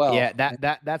as well. Yeah,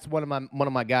 that's one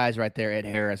of my guys right there, Ed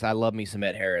Harris. I love me some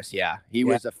Ed Harris. Yeah, he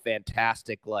was a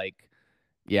fantastic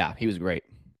he was great.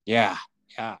 Yeah,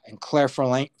 and Claire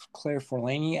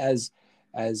Forlani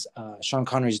as Sean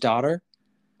Connery's daughter.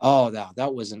 Oh,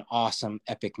 that was an awesome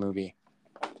epic movie.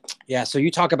 Yeah, so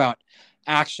you talk about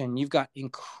action. You've got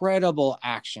incredible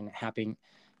action happening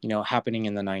in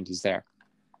the 90s there.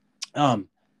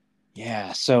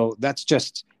 Yeah, so that's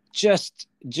just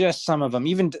some of them.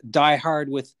 Even Die Hard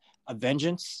with a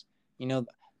Vengeance,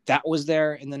 that was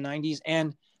there in the 90s,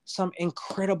 and some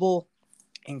incredible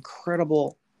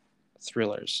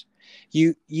thrillers.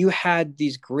 You had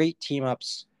these great team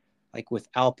ups like with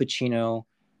Al Pacino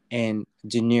and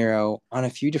De Niro on a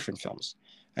few different films.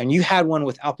 And you had one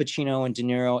with Al Pacino and De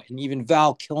Niro and even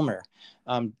Val Kilmer,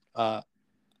 a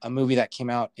movie that came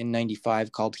out in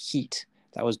 95 called Heat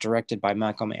that was directed by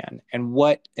Michael Mann. And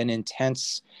what an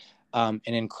intense and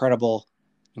incredible,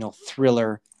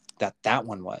 thriller that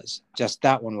one was.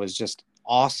 That one was just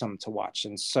awesome to watch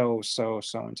and so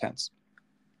intense.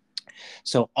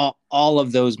 So all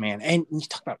of those, man. And you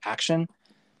talk about action.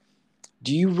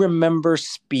 Do you remember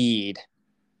Speed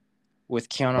with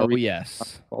Keanu Reeves?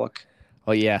 Yes. Bullock?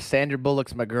 Oh yeah, Sandra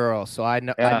Bullock's my girl, so I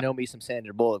know me some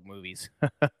Sandra Bullock movies.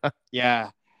 Yeah,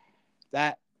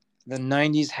 the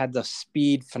 90s had the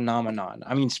Speed phenomenon.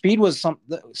 I mean, Speed was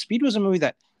a movie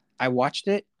that I watched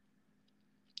it,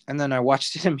 and then I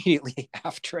watched it immediately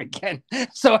after again.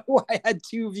 So I had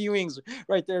two viewings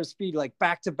right there of Speed, like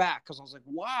back to back, because I was like,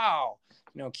 wow,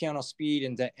 Keanu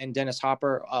Speed and Dennis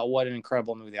Hopper, what an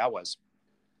incredible movie that was.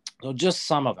 So just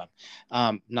some of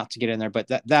them, not to get in there, but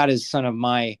that is some of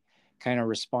my kind of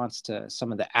response to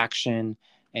some of the action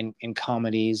and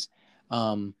comedies,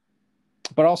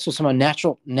 but also some of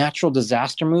natural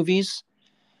disaster movies.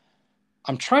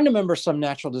 I'm trying to remember some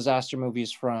natural disaster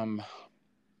movies from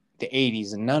the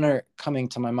 80s, and none are coming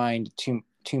to my mind too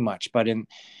much. But in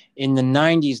the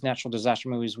 90s natural disaster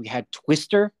movies, we had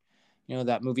Twister,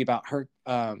 that movie about her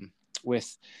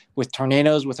with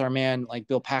tornadoes with our man like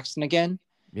Bill Paxton again.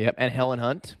 Yep, and Helen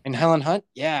Hunt.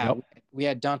 Yeah. Yep. We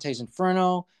had Dante's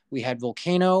Inferno. We had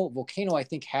Volcano. Volcano, I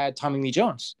think, had Tommy Lee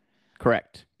Jones.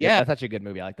 Correct. Yeah. That's such a good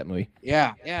movie. I like that movie.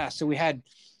 Yeah. So we had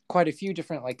quite a few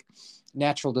different like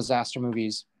natural disaster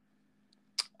movies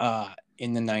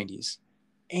in the 90s.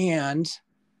 And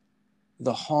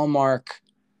the Hallmark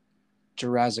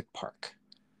Jurassic Park.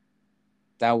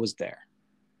 That was there.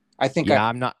 I think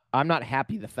I'm not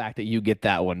happy the fact that you get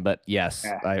that one, but yes,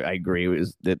 yeah. I agree. It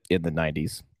was in the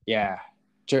 90s. Yeah.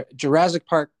 Jurassic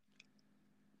Park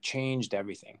changed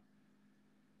everything.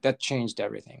 That changed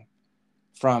everything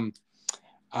from,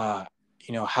 how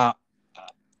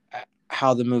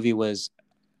the movie was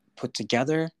put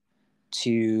together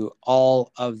to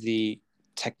all of the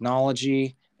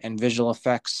technology and visual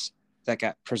effects that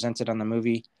got presented on the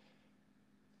movie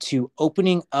to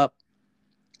opening up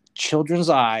children's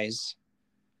eyes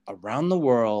around the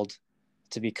world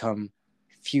to become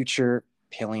future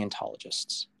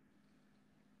paleontologists.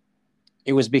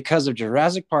 It was because of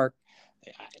Jurassic Park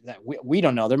that we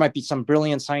don't know. There might be some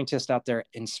brilliant scientist out there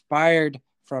inspired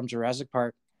from Jurassic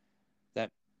Park that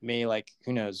may, like,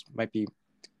 who knows, might be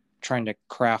trying to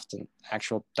craft an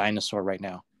actual dinosaur right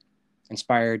now,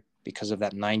 inspired because of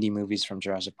that 90 movies from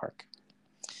Jurassic Park.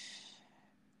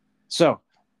 So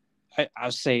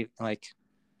I'll say, like,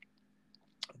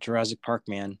 Jurassic Park,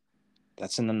 man,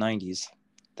 that's in the 90s.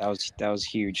 That was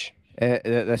huge.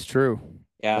 That's true.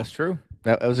 Yeah, that's true.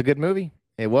 That was a good movie.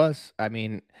 It was. I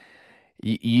mean,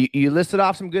 you listed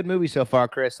off some good movies so far,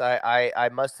 Chris. I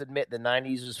must admit the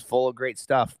 90s was full of great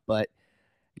stuff, but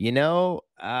there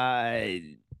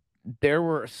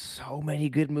were so many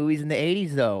good movies in the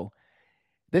 80s though.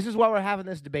 This is why we're having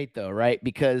this debate though, right?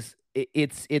 Because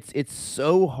it's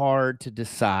so hard to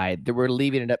decide that we're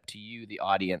leaving it up to you, the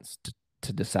audience,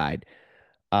 to decide.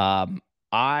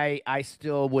 I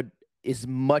still would, as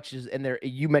much as, and there,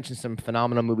 you mentioned some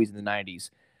phenomenal movies in the 90s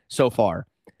so far.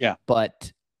 Yeah.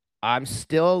 But I'm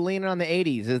still leaning on the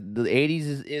 80s. The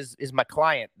 80s is my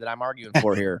client that I'm arguing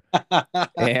for here.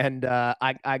 And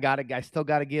I still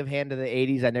gotta give hand to the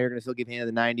 80s. I know you're gonna still give hand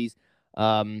to the 90s.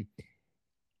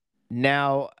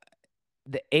 Now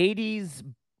the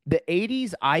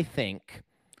 80s, I think,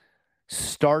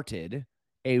 started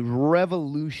a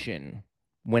revolution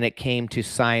when it came to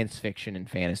science fiction and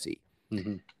fantasy.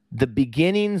 Mm-hmm. The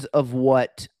beginnings of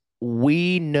what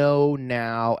we know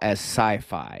now as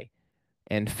sci-fi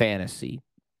and fantasy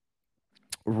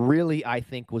really, I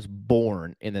think, was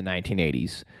born in the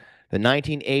 1980s. The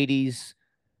 1980s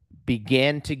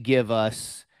began to give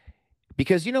us,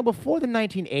 because, before the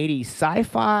 1980s,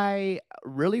 sci-fi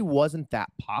really wasn't that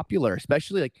popular,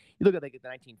 especially like you look at like the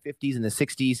 1950s and the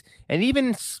 60s, and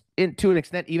even to an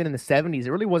extent, even in the 70s.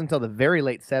 It really wasn't until the very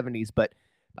late 70s, but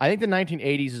I think the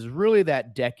 1980s is really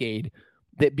that decade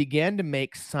that began to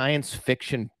make science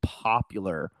fiction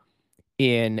popular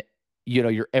in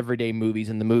your everyday movies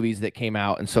and the movies that came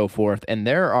out and so forth. And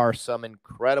there are some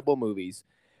incredible movies.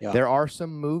 Yeah. There are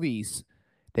some movies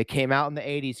that came out in the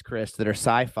 80s, Chris, that are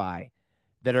sci-fi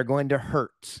that are going to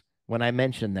hurt when I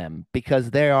mention them because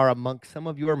they are amongst some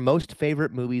of your most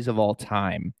favorite movies of all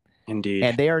time. Indeed.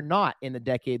 And they are not in the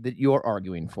decade that you're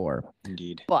arguing for.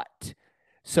 Indeed. But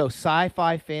so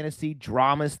sci-fi, fantasy,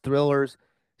 dramas, thrillers,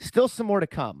 still some more to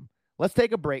come. Let's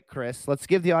take a break, Chris. Let's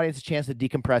give the audience a chance to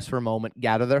decompress for a moment,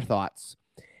 gather their thoughts,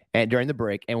 and during the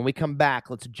break. And when we come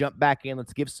back, let's jump back in.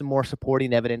 Let's give some more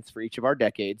supporting evidence for each of our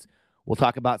decades. We'll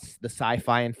talk about the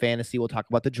sci-fi and fantasy. We'll talk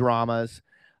about the dramas.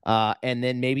 And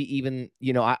then maybe even,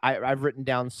 I've written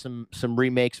down some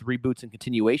remakes, reboots, and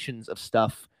continuations of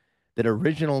stuff that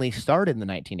originally started in the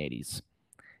 1980s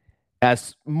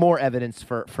as more evidence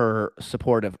for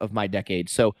support of my decade.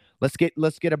 So let's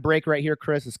get a break right here,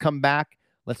 Chris. Let's come back.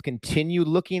 Let's continue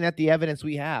looking at the evidence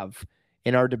we have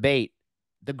in our debate,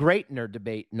 the great nerd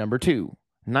debate number 2,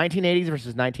 1980s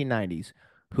versus 1990s.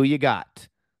 Who you got?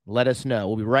 Let us know.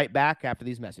 We'll be right back after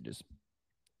these messages.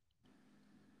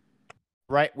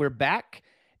 Right, we're back,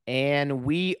 and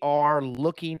we are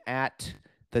looking at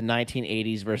the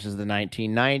 1980s versus the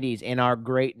 1990s in our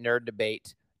great nerd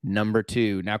debate number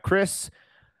 2. Now, Chris,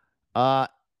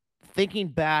 thinking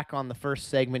back on the first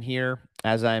segment here,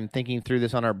 as I'm thinking through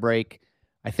this on our break,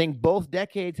 I think both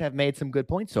decades have made some good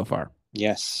points so far.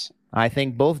 Yes. I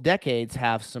think both decades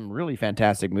have some really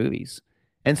fantastic movies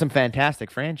and some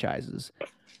fantastic franchises.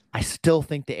 I still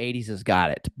think the 80s has got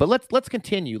it. But let's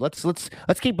continue. Let's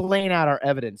keep laying out our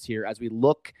evidence here as we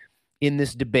look in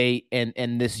this debate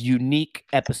and this unique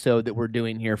episode that we're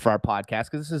doing here for our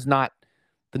podcast, because this is not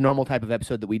the normal type of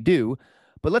episode that we do.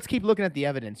 But let's keep looking at the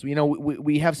evidence.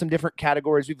 We have some different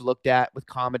categories we've looked at with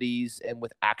comedies and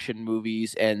with action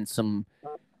movies and some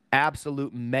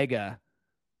absolute mega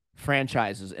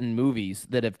franchises and movies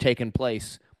that have taken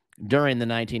place during the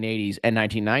 1980s and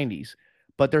 1990s.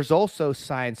 But there's also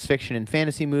science fiction and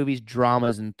fantasy movies,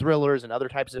 dramas and thrillers and other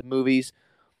types of movies.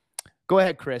 Go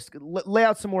ahead, Chris. Lay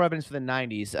out some more evidence for the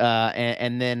 90s,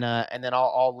 and then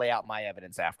I'll lay out my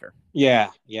evidence after. Yeah.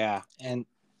 And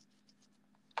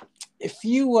if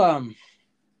you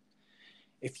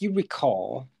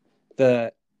recall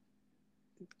the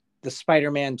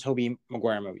Spider-Man Tobey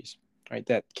Maguire movies, right,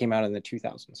 that came out in the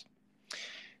 2000s,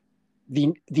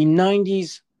 the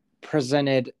 90s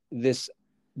presented this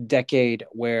decade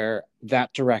where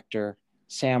that director,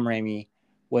 Sam Raimi,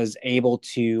 was able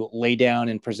to lay down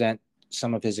and present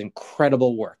some of his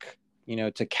incredible work,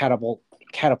 to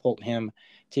catapult him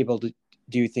to able to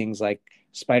do things like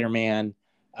Spider-Man,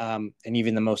 and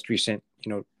even the most recent,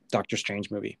 Doctor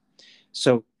Strange movie.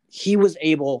 So he was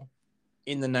able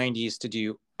in the 90s to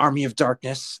do Army of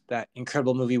Darkness, that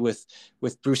incredible movie with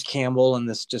Bruce Campbell and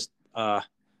this just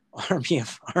army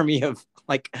of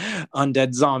like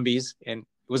undead zombies, and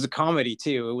it was a comedy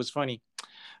too. It was funny.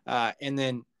 And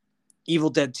then Evil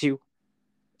Dead 2,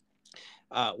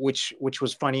 which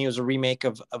was funny. It was a remake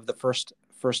of the first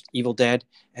Evil Dead.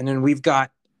 And then we've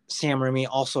got Sam Raimi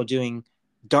also doing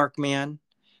Darkman,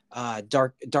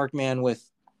 Darkman with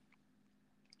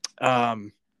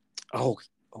oh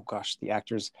gosh, the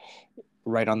actor's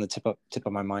right on the tip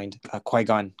of my mind.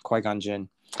 Qui-Gon Jinn,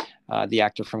 the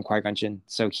actor from Qui-Gon Jinn.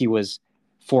 So he was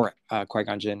for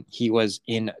Qui-Gon Jinn. He was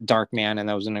in Darkman, and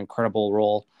that was an incredible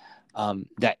role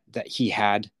that he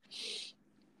had.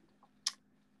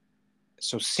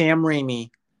 So Sam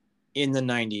Raimi in the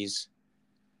 90s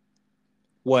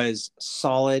was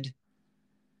solid,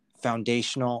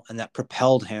 foundational, and that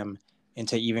propelled him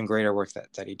into even greater work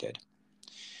that he did.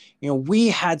 We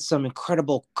had some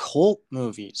incredible cult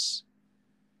movies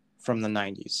from the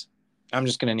 90s. I'm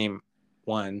just going to name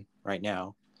one right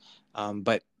now.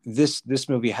 But this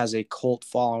movie has a cult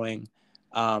following.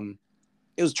 It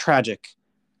was tragic,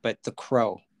 but The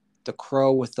Crow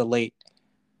with the late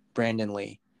Brandon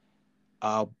Lee,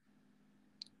 a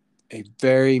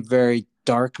very, very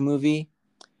dark movie,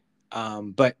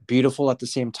 but beautiful at the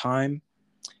same time,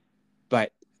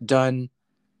 but done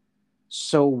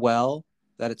so well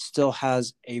that it still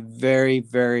has a very,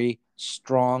 very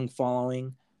strong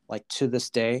following, like to this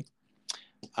day.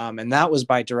 And that was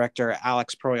by director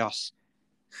Alex Proyas,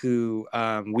 who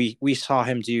we saw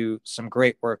him do some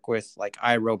great work with, like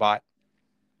iRobot,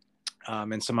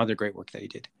 and some other great work that he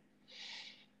did.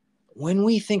 When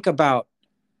we think about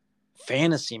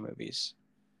fantasy movies,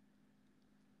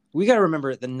 we got to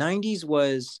remember the 90s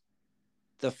was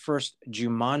the first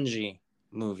Jumanji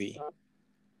movie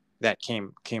that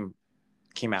came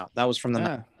out. That was from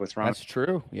the with Ron. That's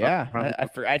true. Yeah,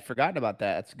 I'd forgotten about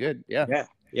that. That's good.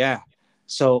 Yeah.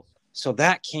 So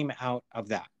that came out of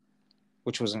that.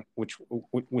 which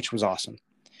was awesome.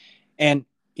 And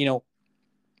you know,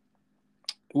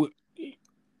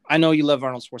 I know you love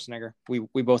Arnold Schwarzenegger.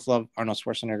 We both love Arnold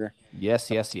Schwarzenegger.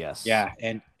 Yes. Yeah,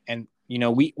 and you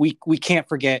know, we can't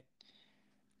forget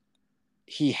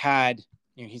he's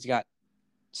got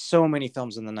so many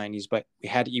films in the 90s, but we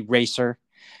had Eraser,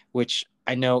 which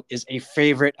I know is a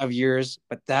favorite of yours,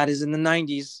 but that is in the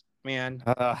 90s, man.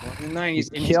 In the 90s.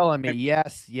 You're killing me.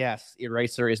 Yes.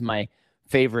 Eraser is my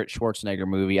favorite Schwarzenegger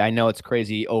movie. I know it's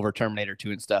crazy over Terminator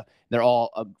 2 and stuff. They're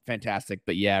all fantastic,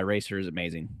 but yeah, Eraser is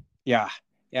amazing. Yeah,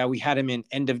 we had him in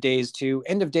End of Days too.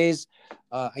 End of Days,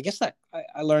 I guess that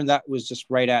I learned that was just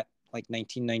right at like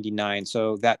 1999,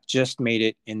 so that just made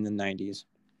it in the 90s.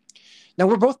 Now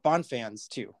we're both Bond fans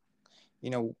too. You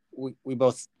know, we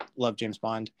both love James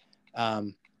Bond.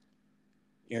 You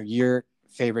know, your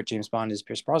favorite James Bond is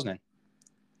Pierce Brosnan,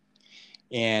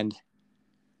 and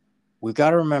we've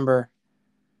got to remember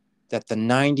that the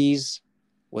 90s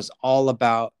was all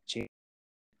about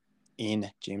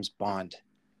James Bond.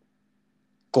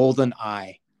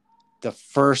 GoldenEye, the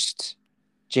first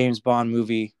James Bond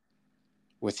movie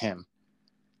with him,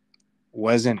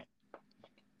 was in it.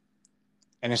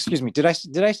 And excuse me, did I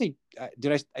say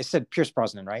I said Pierce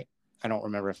Brosnan, right? I don't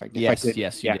remember if I did. Yes, you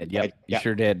did. Yep, you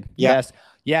sure did. Yeah. Yes.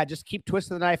 Yeah, just keep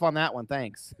twisting the knife on that one.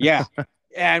 Thanks. Yeah.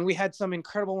 And we had some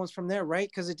incredible ones from there, right?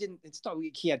 Because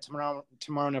he had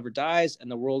Tomorrow Never Dies and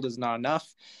The World Is Not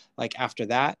Enough, like after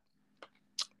that.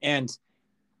 And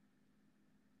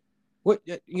what,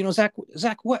 you know, Zach,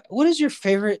 what is your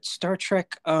favorite Star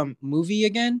Trek movie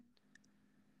again?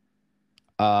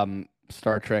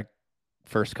 Star Trek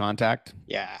First Contact.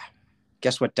 Yeah.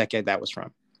 Guess what decade that was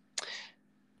from?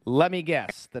 Let me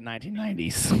guess, the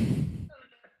 1990s.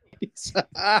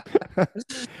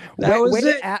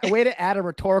 Way to add a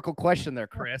rhetorical question there,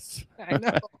 Chris. I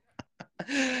know.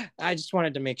 I just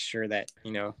wanted to make sure that,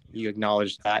 you know, you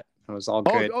acknowledged that. It was all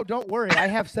good. Oh, don't worry. I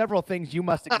have several things you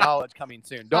must acknowledge coming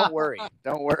soon. Don't worry.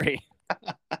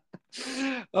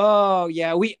 Oh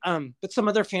yeah, but some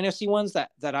other fantasy ones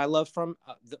that I love from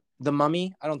the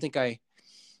Mummy. I don't think I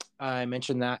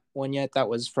mentioned that one yet. That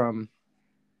was from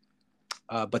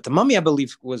but the Mummy, I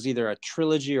believe, was either a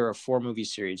trilogy or a 4-movie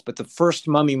series. But the first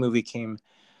Mummy movie came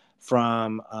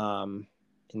from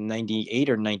in 98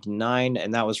 or 99,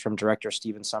 and that was from director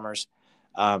Stephen Sommers.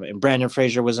 And Brandon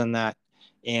Fraser was in that.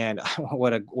 And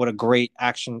what a great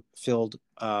action-filled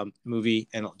movie,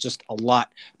 and just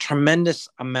tremendous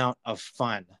amount of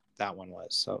fun that one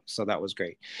was. So that was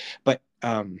great. But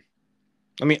let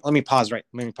me pause right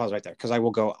there, because I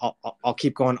will go. I'll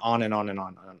keep going on and on and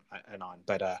on and on.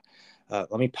 But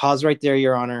let me pause right there,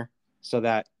 Your Honor, so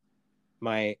that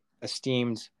my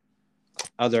esteemed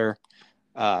other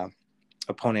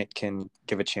opponent can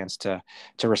give a chance to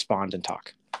respond and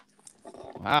talk.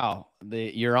 Wow,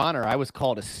 Your Honor, I was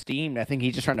called esteemed. I think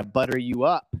he's just trying to butter you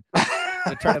up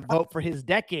to try to vote for his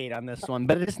decade on this one,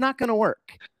 but it's not going to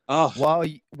work. Oh,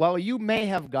 while you may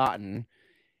have gotten,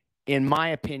 in my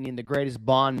opinion, the greatest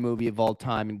Bond movie of all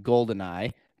time in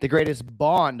GoldenEye, the greatest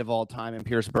Bond of all time in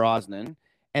Pierce Brosnan,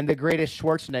 and the greatest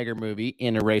Schwarzenegger movie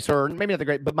in Eraser, or maybe not the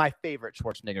great, but my favorite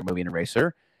Schwarzenegger movie in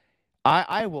Eraser,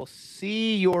 I will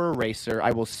see your Eraser,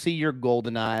 I will see your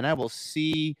GoldenEye, and I will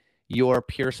see your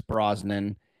Pierce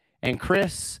Brosnan. And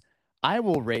Chris, I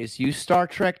will raise you Star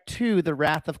Trek II, The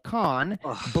Wrath of Khan,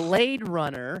 Blade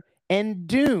Runner, and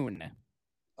Dune.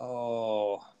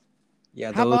 Oh,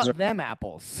 yeah. How about them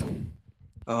apples?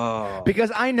 Oh,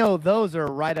 because I know those are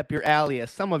right up your alley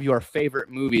as some of your favorite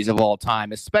movies of all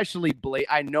time, especially Blade.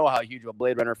 I know how huge of a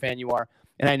Blade Runner fan you are,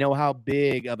 and I know how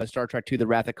big of a Star Trek II, The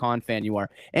Wrath of Khan fan you are.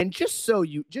 And just so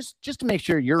you, just to make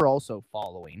sure you're also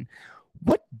following,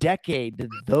 what decade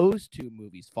did those two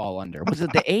movies fall under? Was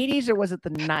it the 80s or was it the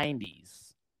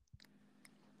 90s?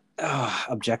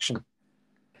 Objection.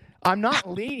 I'm not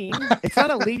leading. It's not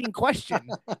a leading question.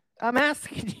 I'm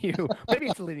asking you. Maybe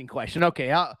it's a leading question.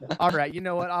 Okay. All right. You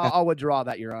know what? I'll withdraw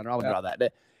that, Your Honor. I'll withdraw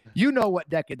that. You know what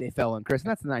decade they fell in, Chris,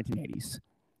 and that's the 1980s.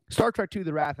 Star Trek II,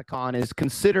 The Wrath of Khan is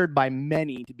considered by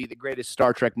many to be the greatest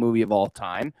Star Trek movie of all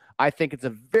time. I think it's a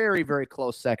very, very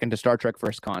close second to Star Trek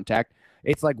First Contact.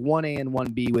 It's like 1A and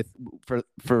 1B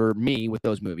for me with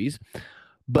those movies.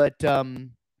 But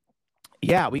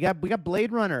yeah, we got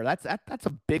Blade Runner. That's a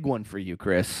big one for you,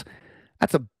 Chris.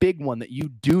 That's a big one that you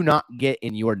do not get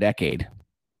in your decade.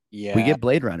 Yeah. We get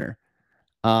Blade Runner.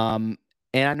 And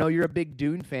I know you're a big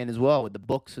Dune fan as well with the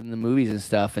books and the movies and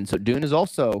stuff. And so Dune is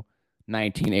also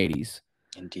 1980s.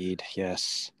 Indeed,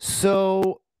 yes.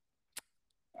 So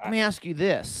let me ask you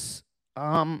this.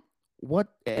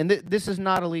 This is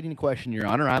not a leading question, Your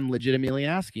Honor. I'm legitimately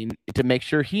asking to make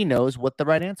sure he knows what the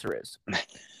right answer is.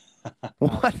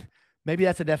 What? Maybe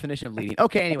that's a definition of leading.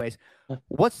 Okay, anyways,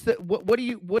 what do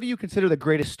you consider the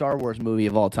greatest Star Wars movie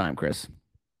of all time, Chris?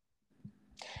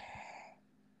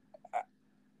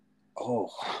 Oh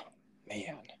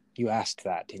man, you asked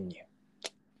that, didn't you?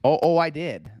 Oh, I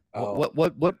did. Oh,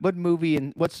 What movie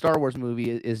and what Star Wars movie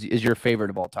is your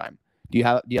favorite of all time? Do you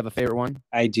have a favorite one?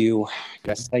 I do. Okay.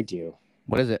 Yes, I do.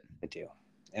 What is it? I do.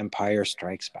 Empire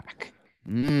Strikes Back.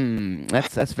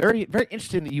 That's very very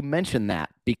interesting that you mentioned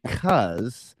that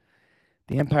because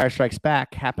The Empire Strikes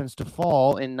Back happens to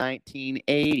fall in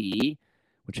 1980,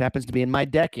 which happens to be in my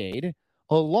decade,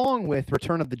 along with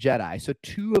Return of the Jedi. So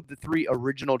two of the three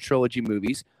original trilogy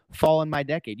movies fall in my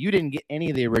decade. You didn't get any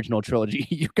of the original trilogy.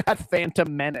 You got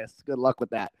Phantom Menace. Good luck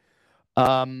with that.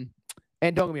 Um,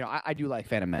 and don't get me wrong, I do like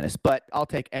Phantom Menace, but I'll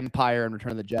take Empire and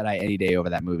Return of the Jedi any day over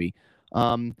that movie.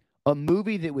 A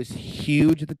movie that was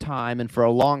huge at the time, and for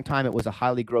a long time it was a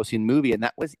highly grossing movie, and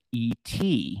that was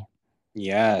E.T.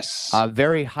 Yes. A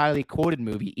very highly quoted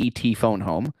movie, E.T. Phone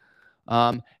Home.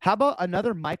 How about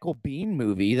another Michael Biehn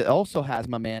movie that also has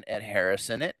my man Ed Harris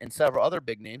in it and several other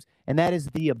big names, and that is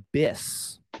The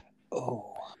Abyss.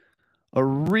 Oh, A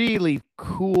really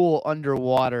cool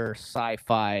underwater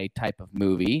sci-fi type of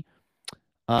movie.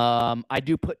 I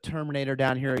do put Terminator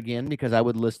down here again because I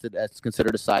would list it as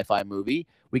considered a sci-fi movie.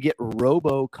 We get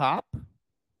RoboCop.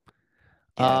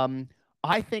 yeah.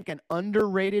 I think an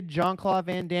underrated Jean-Claude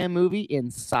Van Damme movie in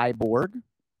Cyborg.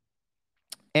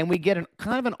 And we get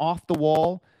kind of an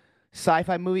off-the-wall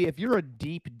sci-fi movie. If you're a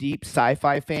deep, deep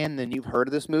sci-fi fan, then you've heard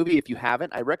of this movie. If you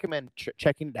haven't, I recommend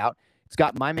checking it out. It's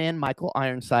got my man Michael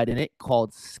Ironside in it,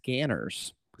 called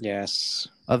Scanners. Yes.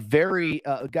 A very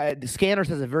guy. Scanners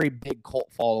has a very big cult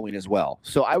following as well.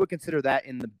 So I would consider that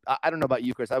in the. I don't know about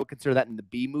you, Chris. I would consider that in the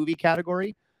B movie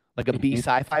category, like a B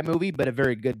sci-fi movie, but a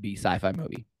very good B sci-fi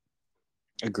movie.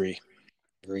 Agree.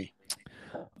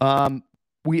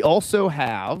 We also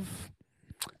have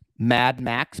Mad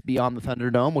Max Beyond the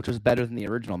Thunderdome, which was better than the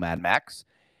original Mad Max.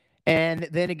 And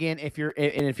then again, if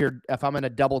I'm going to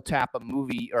double tap a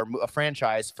movie or a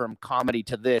franchise from comedy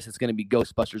to this, it's going to be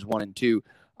Ghostbusters 1 and 2.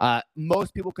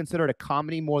 Most people consider it a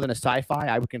comedy more than a sci-fi.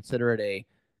 I would consider it a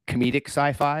comedic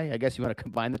sci-fi. I guess you want to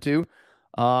combine the two.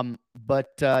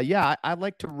 Yeah, I'd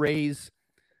like to raise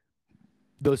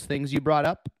those things you brought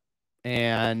up.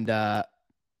 And,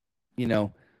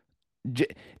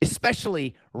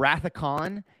 especially Wrath of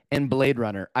Khan and Blade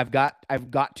Runner. I've got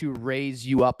to raise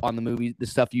you up on the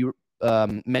stuff you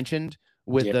mentioned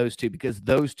with those two, because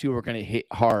those two are going to hit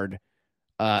hard,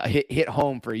 hit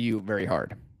home for you very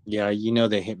hard. Yeah,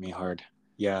 they hit me hard.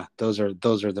 Yeah, those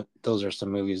are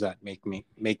some movies that make me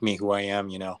who I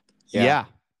am. Yeah.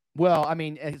 Well, I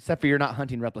mean, except for you're not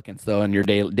hunting replicants though in your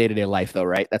day-to-day life though,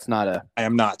 right? That's not a. I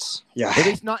am not. Yeah. At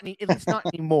least not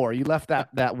anymore. You left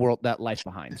that world, that life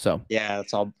behind. So. Yeah,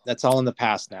 that's all in the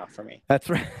past now for me. That's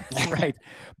right. That's right.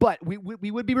 But we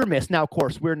would be remiss. Now, of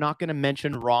course, we're not going to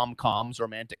mention rom-coms,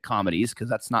 romantic comedies, because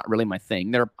that's not really my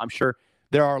thing. I'm sure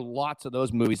there are lots of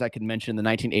those movies I could mention in the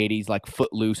 1980s, like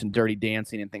Footloose and Dirty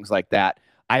Dancing and things like that.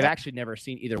 I've actually never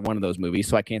seen either one of those movies,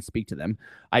 so I can't speak to them.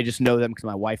 I just know them because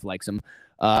my wife likes them.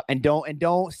 And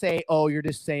don't say, oh, you're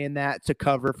just saying that to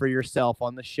cover for yourself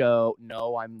on the show.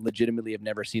 No, I'm legitimately have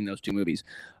never seen those two movies.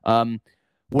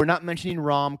 We're not mentioning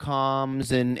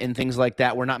rom-coms and things like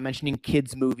that. We're not mentioning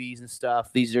kids movies and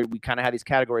stuff. We kind of have these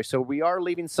categories, so we are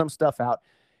leaving some stuff out.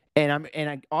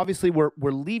 And obviously we're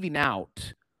leaving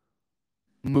out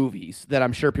movies that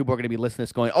I'm sure people are going to be listening to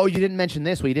this going, oh, you didn't mention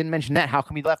this, well, you didn't mention that, how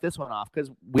come you left this one off? Because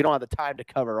we don't have the time to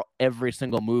cover every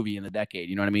single movie in the decade.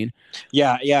 You know what I mean?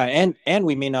 Yeah, and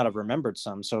we may not have remembered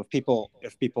some, so if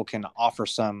people can offer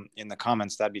some in the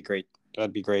comments, that'd be great.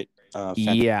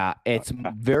 Yeah, it's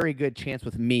a very good chance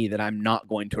with me that I'm not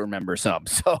going to remember some,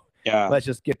 so yeah, let's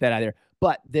just get that out of there.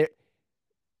 But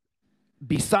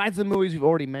besides the movies we've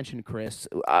already mentioned, Chris,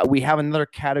 we have another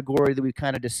category that we've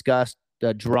kind of discussed: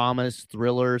 dramas,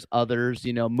 thrillers, others.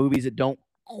 Movies that don't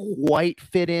quite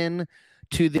fit in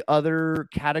to the other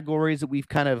categories that we've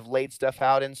kind of laid stuff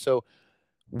out in. So,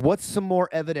 what's some more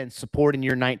evidence supporting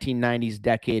your 1990s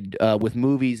decade with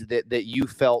movies that you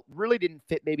felt really didn't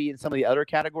fit maybe in some of the other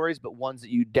categories, but ones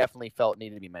that you definitely felt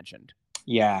needed to be mentioned?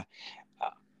 Yeah.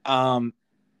 You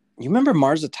remember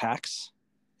Mars Attacks?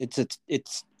 It's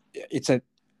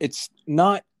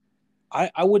not,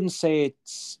 I wouldn't say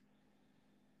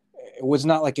it was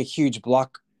not like a huge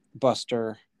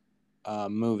blockbuster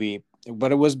movie,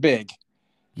 but it was big.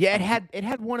 Yeah, it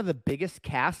had one of the biggest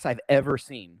casts I've ever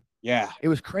seen. Yeah, it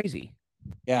was crazy.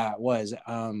 Yeah, it was.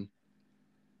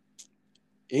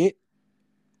 It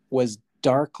was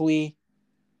darkly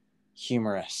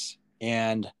humorous,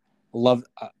 and loved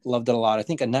it a lot. I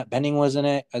think Annette Bening was in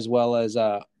it, as well as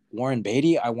Warren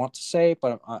Beatty, I want to say,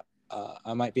 but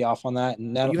I might be off on that.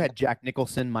 And you had Jack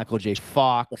Nicholson, Michael J.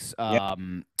 Fox.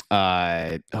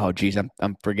 Yeah. Oh geez,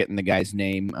 I'm forgetting the guy's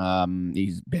name.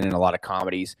 He's been in a lot of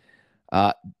comedies.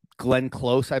 Glenn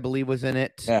Close, I believe, was in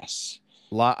it. Yes.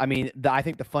 I mean, I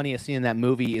think the funniest scene in that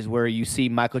movie is where you see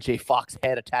Michael J. Fox's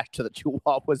head attached to the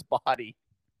Chihuahua's body.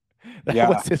 That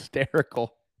was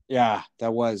hysterical. Yeah,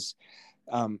 that was.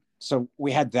 So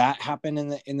we had that happen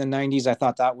in the 90s. I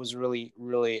thought that was really,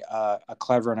 really a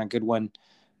clever and a good one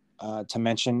to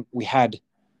mention. We had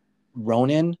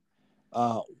Ronin.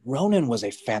 Ronin was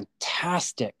a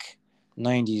fantastic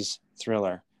 90s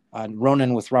thriller.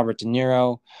 Ronin with Robert De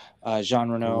Niro, Jean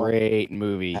Reno. Great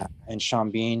movie. And Sean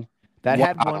Bean. That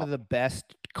had one of the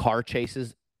best car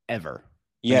chases ever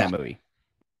in that movie.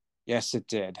 Yes, it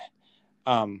did.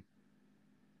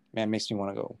 Man, it makes me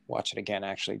want to go watch it again,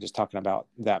 actually, just talking about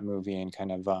that movie and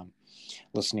kind of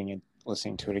listening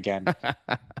to it again.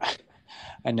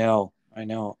 I know.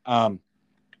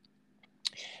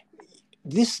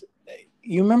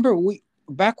 You remember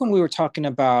back when we were talking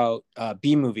about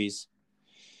B movies,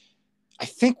 I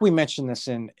think we mentioned this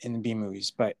in the B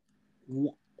movies, but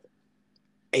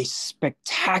a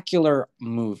spectacular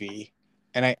movie.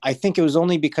 And I think it was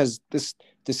only because this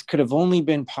could have only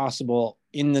been possible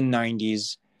in the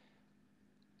 90s.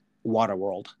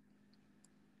 Waterworld.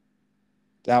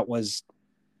 That was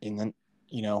in the,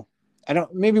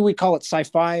 maybe we call it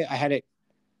sci-fi. I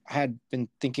had been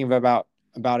thinking about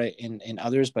it in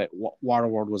others, but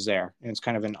Waterworld was there. And it's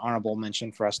kind of an honorable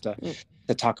mention for us to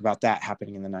talk about that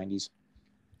happening in the 90s.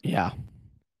 Yeah.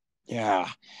 Yeah.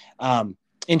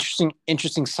 Interesting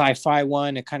sci-fi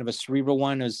one, a kind of a cerebral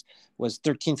one was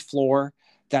 13th Floor.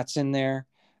 That's in there.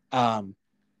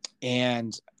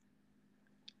 And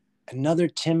another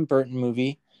Tim Burton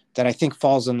movie that I think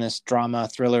falls in this drama,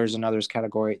 thrillers, and others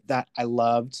category that I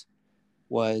loved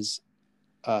was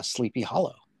Sleepy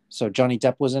Hollow. So Johnny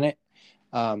Depp was in it,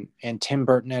 and Tim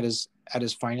Burton at his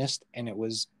finest, and it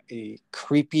was a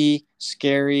creepy,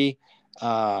 scary.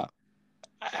 I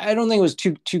don't think it was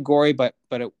too gory, but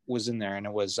it was in there, and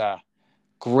it was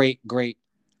great,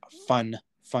 fun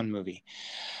movie.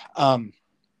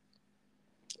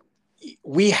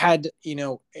 We had,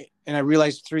 and I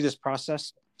realized through this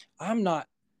process, I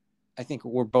think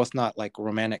we're both not like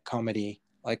romantic comedy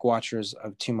like watchers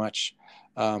of too much,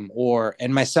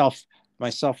 and myself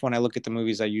when I look at the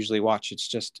movies I usually watch,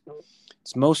 it's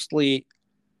mostly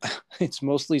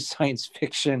science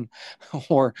fiction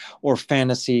or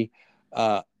fantasy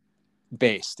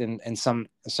based and some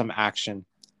action,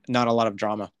 not a lot of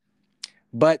drama.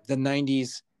 But the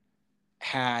 90s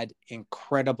had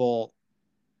incredible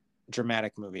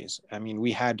dramatic movies. I mean,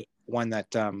 we had one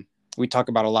that we talk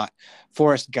about a lot,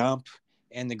 Forrest Gump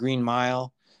and The Green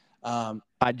Mile.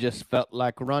 I Just Felt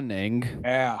Like Running.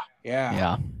 Yeah.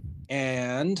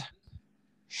 And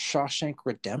Shawshank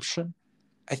Redemption.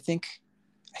 I think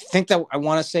that I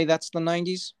want to say that's the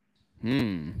 90s.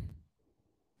 Kind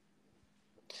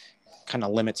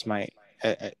of limits my,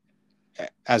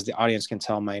 as the audience can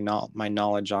tell, my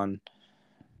knowledge on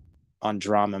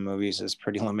drama movies is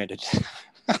pretty limited.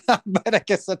 But I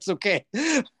guess that's okay.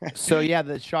 So yeah,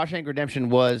 the Shawshank Redemption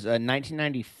was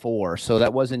 1994, so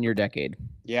that was in your decade.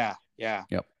 Yeah.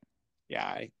 Yep.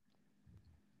 Yeah,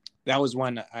 that was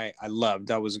one I loved.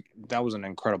 That was an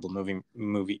incredible movie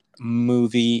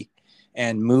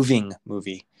and moving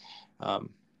movie.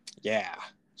 Yeah.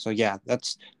 So yeah,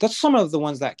 that's some of the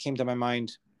ones that came to my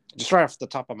mind just right off the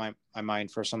top of my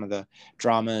mind for some of the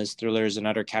dramas, thrillers, and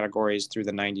other categories through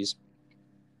the 90s.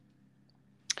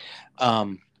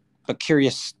 But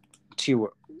curious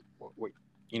to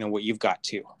what you've got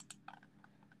too.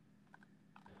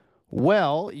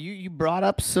 Well, you brought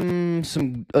up some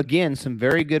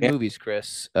very good movies,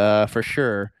 Chris, for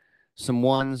sure. Some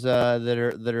ones that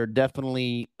are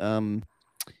definitely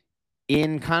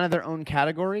in kind of their own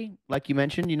category, like you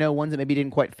mentioned. Ones that maybe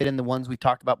didn't quite fit in the ones we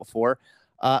talked about before.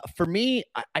 For me,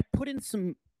 I put in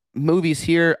some movies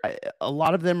here. A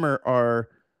lot of them are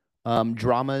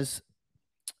dramas.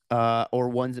 Or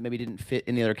ones that maybe didn't fit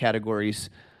in the other categories.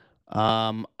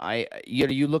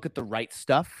 You look at The Right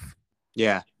Stuff.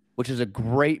 Yeah. Which is a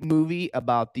great movie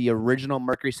about the original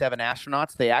Mercury 7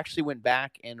 astronauts. They actually went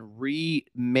back and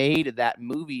remade that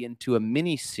movie into a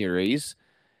miniseries.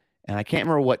 And I can't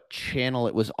remember what channel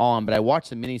it was on, but I watched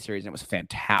the miniseries and it was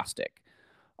fantastic.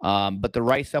 But The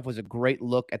Right Stuff was a great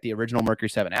look at the original Mercury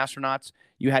 7 astronauts.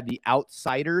 You had The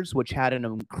Outsiders, which had an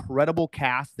incredible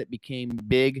cast that became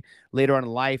big later on in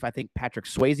life. I think Patrick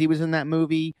Swayze was in that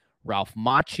movie. Ralph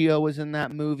Macchio was in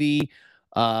that movie.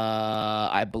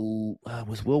 I believe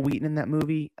was Will Wheaton in that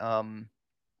movie.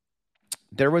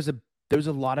 There was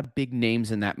a lot of big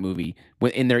names in that movie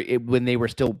when they were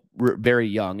still very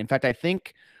young. In fact, I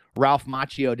think Ralph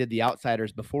Macchio did The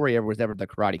Outsiders before he was ever the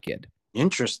Karate Kid.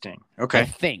 Interesting. I Okay.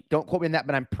 think. Don't quote me on that,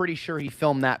 but I'm pretty sure he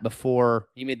filmed that before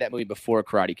he made that movie before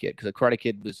Karate Kid, because the Karate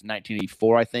Kid was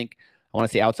 1984, I think. I want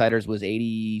to say Outsiders was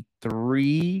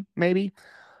 83, maybe.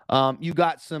 You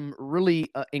got some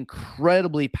really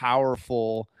incredibly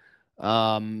powerful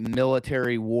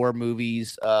military war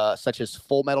movies, such as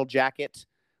Full Metal Jacket,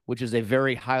 which is a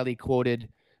very highly quoted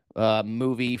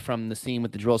movie from the scene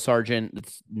with the drill sergeant.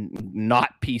 That's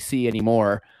not PC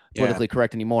anymore, politically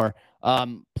correct anymore.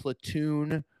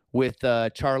 Platoon with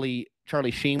Charlie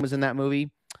Sheen was in that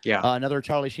movie. Yeah. Another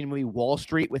Charlie Sheen movie, Wall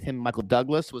Street, with him, Michael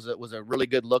Douglas, was a really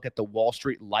good look at the Wall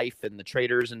Street life and the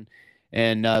traders.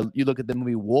 And you look at the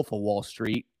movie Wolf of Wall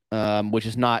Street, which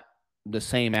is not the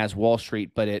same as Wall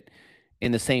Street, but it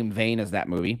in the same vein as that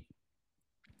movie.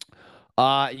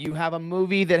 You have a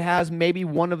movie that has maybe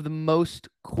one of the most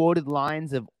quoted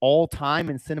lines of all time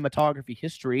in cinematography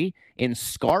history in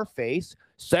Scarface.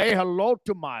 Say hello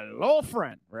to my little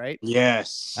friend, right?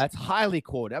 Yes. That's highly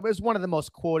quoted. That was one of the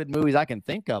most quoted movies I can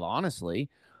think of, honestly.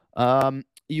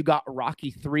 You got Rocky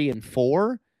 3 and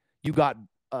 4. You got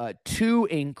two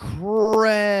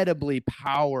incredibly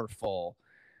powerful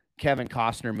Kevin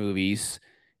Costner movies.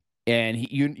 And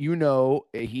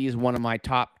he is one of my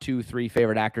top 2-3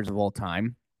 favorite actors of all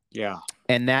time. Yeah.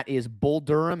 And that is Bull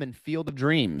Durham and Field of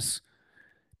Dreams.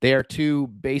 They are two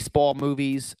baseball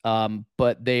movies,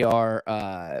 but they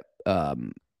are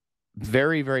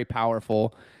very, very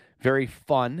powerful, very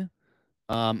fun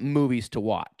movies to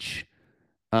watch.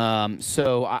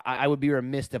 So I would be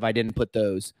remiss if I didn't put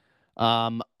those.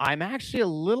 I'm actually a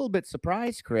little bit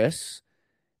surprised, Chris,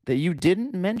 that you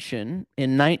didn't mention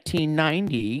in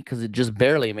 1990, because it just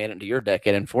barely made it into your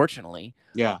decade, unfortunately,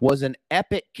 was an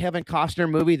epic Kevin Costner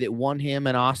movie that won him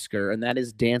an Oscar, and that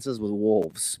is Dances with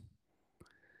Wolves.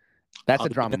 That's a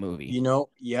drama movie.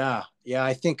 Yeah.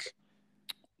 I think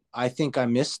I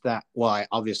missed that. Well, I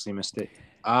obviously missed it.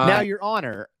 Now, Your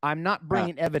Honor, I'm not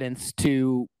bringing evidence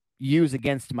to use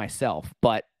against myself,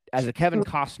 but as a Kevin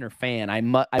Costner fan,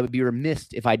 I would be remiss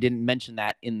if I didn't mention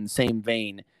that in the same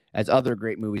vein as other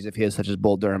great movies of his, such as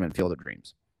Bull Durham and Field of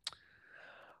Dreams.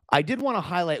 I did want to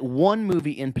highlight one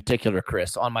movie in particular,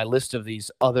 Chris, on my list of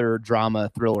these other drama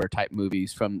thriller type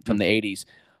movies from the 80s.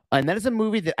 And that is a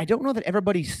movie that I don't know that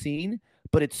everybody's seen,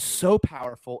 but it's so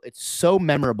powerful, it's so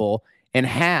memorable, and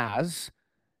has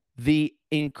the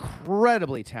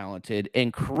incredibly talented,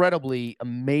 incredibly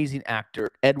amazing actor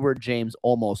Edward James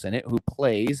Olmos in it, who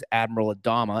plays Admiral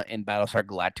Adama in Battlestar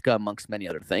Galactica, amongst many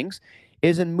other things,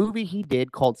 is a movie he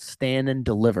did called Stand and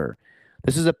Deliver.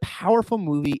 This is a powerful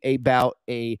movie about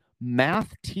a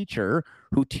math teacher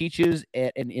who teaches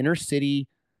at an inner city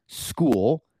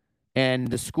school, and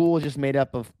the school is just made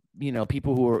up of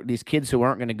people who are these kids who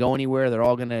aren't going to go anywhere. They're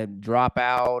all going to drop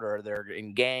out, or they're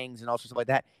in gangs and all sorts of stuff like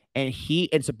that. And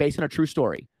it's based on a true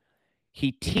story.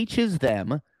 He teaches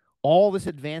them all this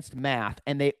advanced math,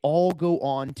 and they all go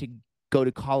on to go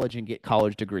to college and get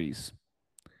college degrees.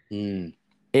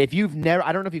 If you've never,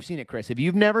 I don't know if you've seen it, Chris. If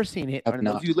you've never seen it, or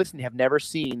those of you listening have never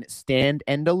seen Stand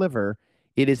and Deliver,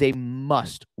 it is a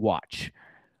must watch.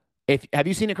 Have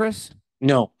you seen it, Chris?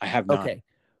 No, I have not. Okay.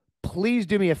 Please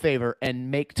do me a favor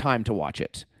and make time to watch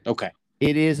it. Okay.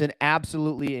 It is an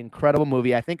absolutely incredible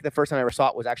movie. I think the first time I ever saw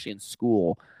it was actually in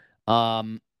school.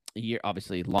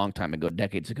 Obviously a long time ago,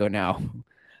 decades ago now.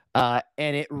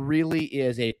 And it really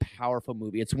is a powerful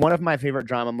movie. It's one of my favorite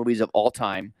drama movies of all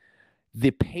time.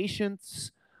 The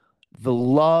patience, the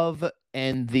love,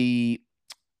 and the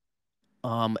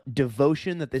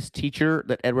devotion that this teacher,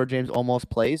 that Edward James Olmos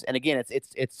plays, and again,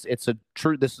 it's a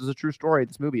true. This is a true story.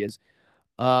 This movie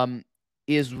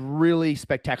is really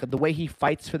spectacular. The way he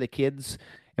fights for the kids,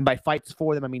 and by fights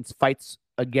for them, I mean fights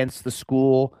against the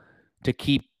school to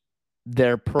keep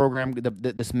their program,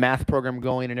 this math program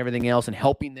going and everything else, and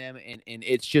helping them. And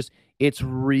it's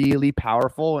really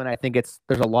powerful. And I think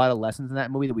there's a lot of lessons in that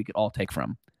movie that we could all take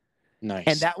from. Nice.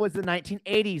 And that was the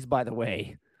 1980s, by the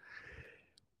way.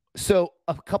 So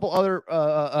a couple other,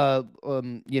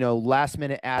 last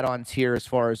minute add-ons here as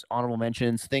far as honorable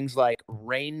mentions, things like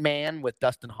Rain Man with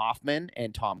Dustin Hoffman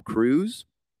and Tom Cruise.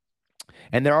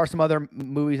 And there are some other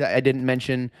movies I didn't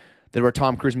mention that were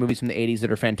Tom Cruise movies from the 80s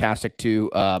that are fantastic too.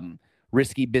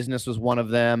 Risky Business was one of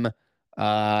them.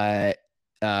 There's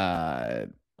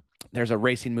a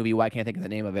racing movie. I can't think of the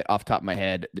name of it off the top of my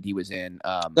head that he was in.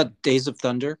 The Days of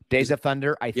Thunder. Days of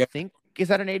Thunder. I think, is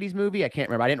that an 80s movie? I can't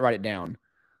remember. I didn't write it down.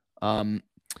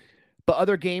 But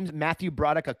other games, Matthew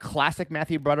Broderick, a classic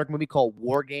Matthew Broderick movie called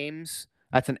War Games.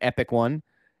 That's an epic one.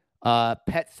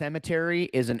 Pet Sematary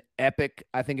is an epic.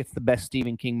 I think it's the best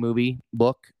Stephen King movie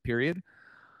book, period.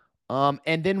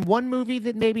 And then one movie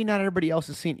that maybe not everybody else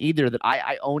has seen either that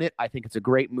I own it. I think it's a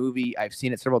great movie. I've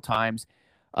seen it several times.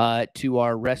 To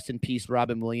our rest in peace,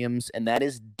 Robin Williams, and that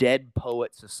is Dead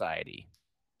Poet Society.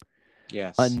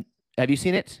 Yes. Have you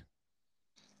seen it?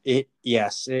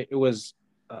 Yes, it was,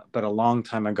 but a long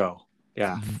time ago.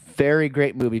 Yeah. Very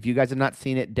great movie. If you guys have not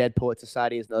seen it, Dead Poet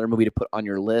Society is another movie to put on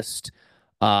your list.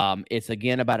 It's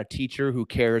again about a teacher who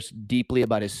cares deeply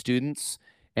about his students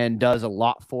and does a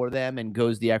lot for them and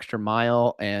goes the extra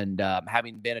mile. And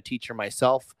having been a teacher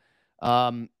myself,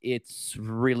 it's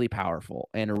really powerful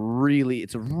and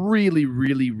it's a really,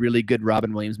 really, really good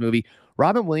Robin Williams movie.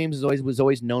 Robin Williams was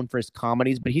always known for his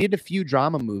comedies, but he did a few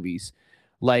drama movies,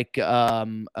 like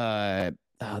that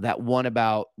one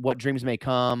about What Dreams May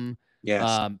Come.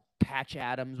 Yes. Patch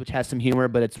Adams, which has some humor,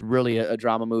 but it's really a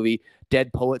drama movie.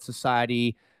 Dead Poet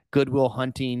Society, Good Will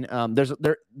Hunting.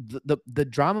 The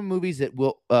drama movies that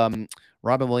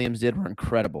Robin Williams did were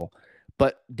incredible.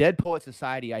 But Dead Poet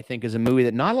Society, I think, is a movie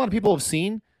that not a lot of people have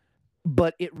seen,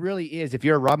 but it really is. If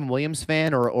you're a Robin Williams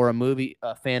fan or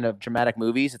a fan of dramatic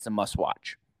movies, it's a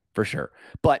must-watch for sure.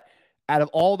 But out of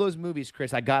all those movies,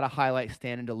 Chris, I got to highlight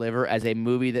Stand and Deliver as a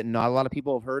movie that not a lot of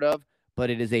people have heard of, but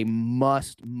it is a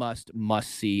must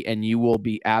see, and you will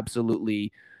be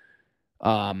absolutely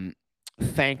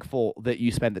thankful that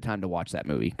you spent the time to watch that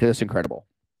movie because it's incredible.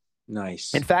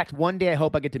 Nice. In fact, one day I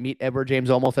hope I get to meet Edward James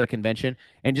Olmos at a convention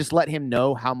and just let him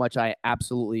know how much I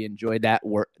absolutely enjoyed that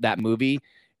movie,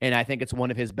 and I think it's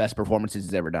one of his best performances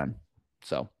he's ever done.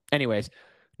 So, anyways,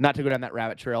 not to go down that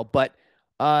rabbit trail, but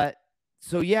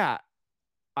so yeah,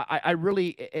 I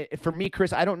really, for me,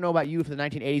 Chris, I don't know about you for the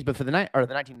 1980s, but for the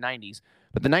 1990s,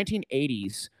 but the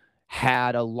 1980s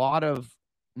had a lot of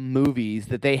movies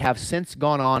that they have since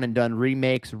gone on and done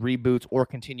remakes, reboots, or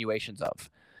continuations of.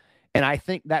 And I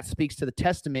think that speaks to the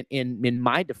testament in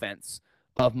my defense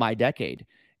of my decade.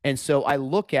 And so I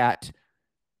look at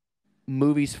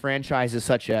movies, franchises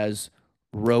such as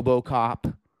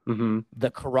RoboCop,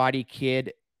 The Karate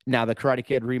Kid. Now, the Karate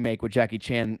Kid remake with Jackie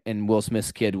Chan and Will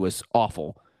Smith's kid was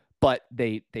awful, but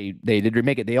they did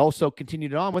remake it. They also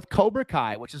continued it on with Cobra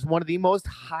Kai, which is one of the most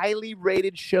highly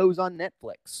rated shows on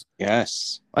Netflix.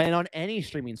 Yes. And on any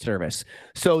streaming service.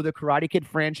 So the Karate Kid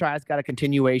franchise got a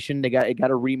continuation. It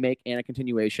got a remake and a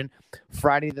continuation.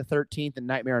 Friday the 13th and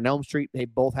Nightmare on Elm Street, they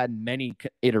both had many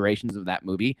iterations of that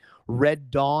movie. Red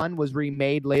Dawn was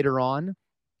remade later on.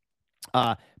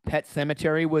 Pet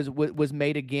Sematary was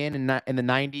made again in the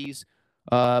 90s.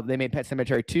 They made Pet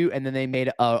Sematary 2, and then they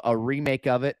made a remake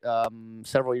of it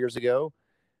several years ago.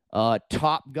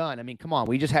 Top Gun. I mean, come on.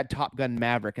 We just had Top Gun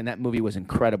Maverick, and that movie was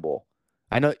incredible.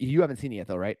 I know you haven't seen it yet,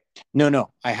 though, right? No.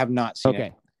 I have not seen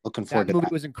it. Looking forward to that. That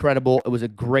movie was incredible. It was a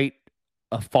great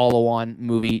follow-on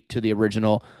movie to the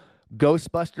original.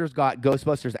 Ghostbusters got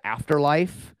Ghostbusters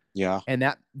Afterlife. Yeah. And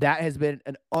that has been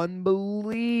an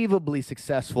unbelievably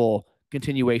successful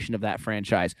continuation of that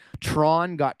franchise.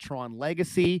 Tron got Tron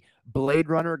Legacy. Blade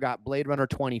Runner got Blade Runner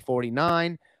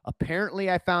 2049.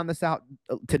 Apparently, I found this out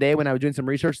today when I was doing some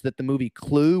research that the movie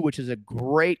Clue, which is a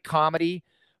great comedy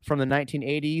from the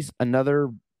 1980s, another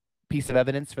piece of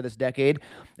evidence for this decade,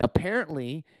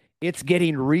 apparently it's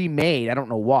getting remade. I don't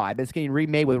know why, but it's getting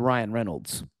remade with Ryan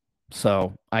Reynolds.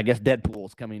 So I guess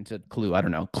Deadpool's coming to Clue. I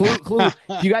don't know. Clue.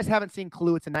 If you guys haven't seen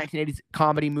Clue, it's a 1980s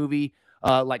comedy movie,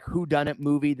 like whodunit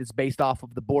movie that's based off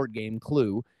of the board game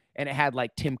Clue. And it had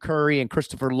like Tim Curry and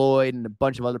Christopher Lloyd and a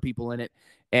bunch of other people in it.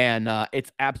 And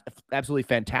it's absolutely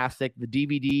fantastic. The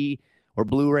DVD or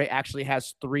Blu-ray actually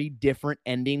has 3 different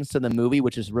endings to the movie,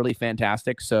 which is really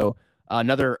fantastic. So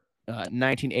another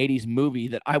 1980s movie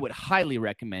that I would highly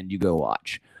recommend you go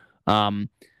watch.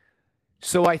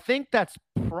 So I think that's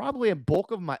probably a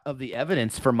bulk of the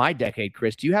evidence for my decade,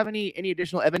 Chris. Do you have any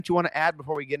additional evidence you want to add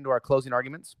before we get into our closing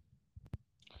arguments?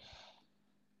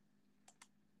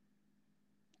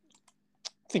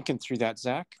 Thinking through that,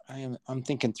 Zach. I'm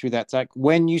thinking through that, Zach.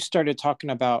 When you started talking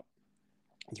about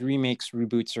the remakes,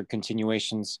 reboots, or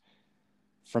continuations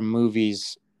from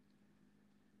movies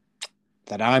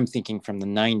that I'm thinking from the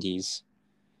 90s,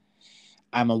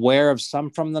 I'm aware of some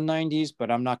from the 90s, but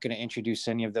I'm not going to introduce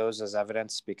any of those as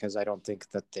evidence because I don't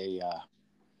think that they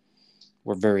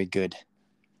were very good.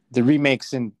 The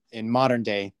remakes in modern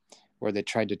day where they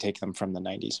tried to take them from the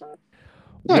 90s.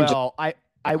 Well,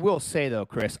 I will say, though,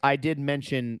 Chris, I did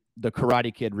mention the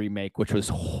Karate Kid remake, which was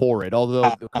horrid,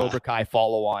 although the Cobra Kai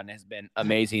follow-on has been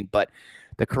amazing. But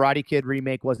The Karate Kid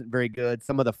remake wasn't very good.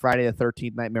 Some of the Friday the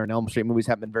 13th, Nightmare on Elm Street movies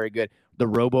haven't been very good. The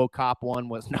RoboCop one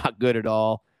was not good at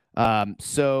all.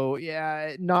 So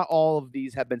yeah, not all of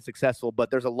these have been successful, but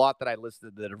there's a lot that I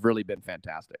listed that have really been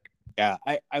fantastic. Yeah,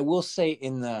 I will say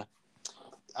in the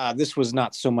this was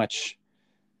not so much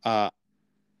a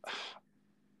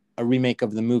remake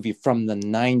of the movie from the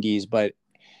 90s, but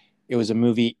it was a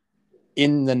movie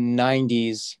in the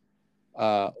 90s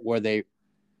where they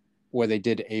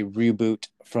did a reboot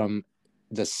from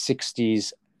the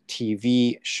 60s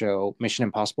TV show Mission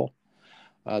Impossible,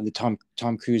 the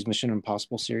Tom Cruise Mission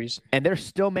Impossible series. And they're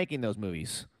still making those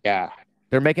movies. Yeah.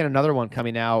 They're making another one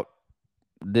coming out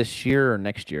this year or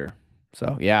next year.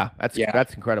 So yeah,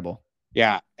 that's incredible.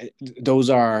 Yeah, those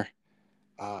are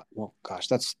well, gosh,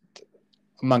 that's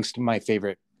amongst my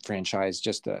favorite franchise.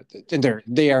 Just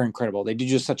they are incredible. They do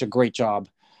just such a great job.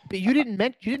 But you didn't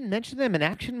mention them in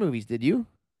action movies, did you?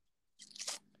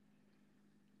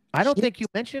 I don't think you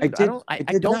mentioned. I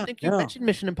don't think you mentioned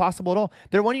Mission Impossible at all.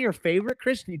 They're one of your favorite,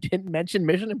 Chris. And you didn't mention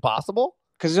Mission Impossible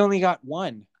because they only got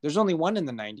one. There's only one in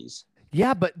the 90s.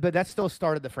 Yeah, but that still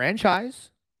started the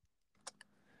franchise.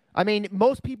 I mean,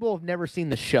 most people have never seen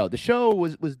the show. The show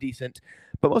was decent,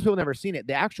 but most people have never seen it.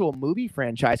 The actual movie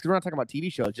franchise, because we're not talking about TV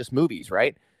shows, just movies,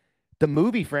 right? The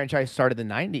movie franchise started in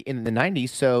the 90s,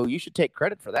 so you should take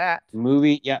credit for that.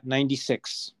 Movie,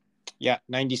 96. Yeah,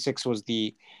 96 was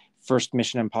the first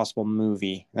Mission Impossible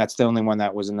movie. That's the only one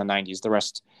that was in the 90s. The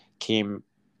rest came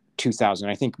 2000.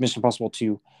 I think Mission Impossible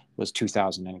 2 was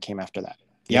 2000 and it came after that.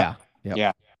 Yeah.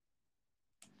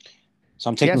 So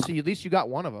I'm taking. Yeah, so at least you got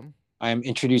one of them. I am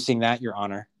introducing that, Your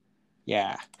Honor.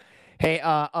 Yeah. Hey,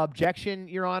 objection,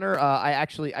 Your Honor. I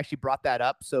actually brought that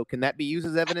up. So can that be used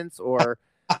as evidence, or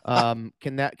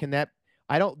can that?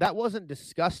 That wasn't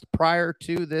discussed prior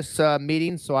to this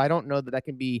meeting, so I don't know that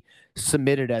can be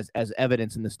submitted as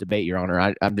evidence in this debate, Your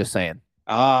Honor. I'm just saying.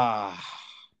 I'm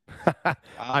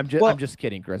just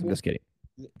kidding, Chris. I'm just kidding.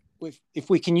 If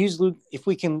we can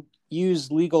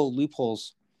use legal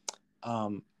loopholes,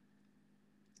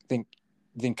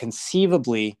 then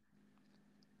conceivably,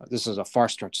 this is a far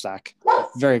stretch, Zach,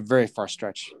 very, very far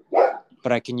stretch,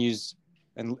 but I can use,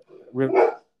 and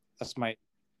that's my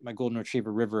golden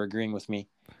retriever River agreeing with me.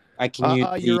 I can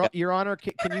use Your Honor.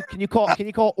 Can you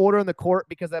call order in the court,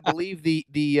 because I believe the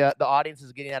audience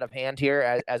is getting out of hand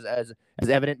here, as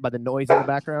evident by the noise in the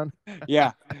background.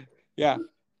 Yeah.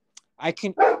 I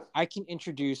can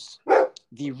introduce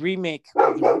the remake,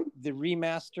 the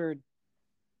remastered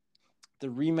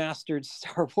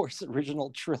Star Wars original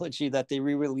trilogy that they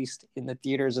re-released in the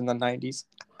theaters in the 90s.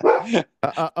 There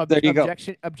you go.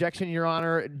 Objection, Your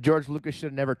Honor. George Lucas should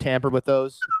have never tampered with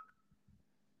those.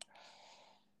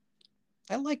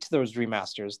 I liked those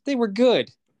remasters. They were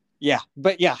good. Yeah,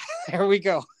 but yeah, there we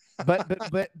go.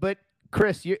 but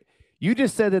Chris, you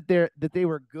just said that they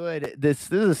were good. This is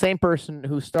the same person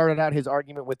who started out his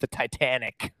argument with the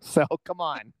Titanic. So come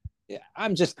on. Yeah,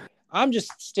 I'm just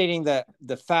stating the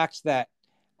fact that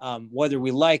whether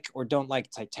we like or don't like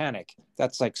Titanic,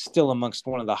 that's like still amongst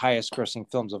one of the highest grossing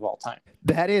films of all time.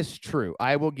 That is true.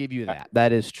 I will give you that.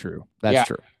 That is true. That's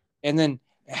true. And then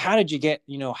how did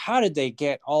they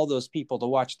get all those people to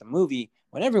watch the movie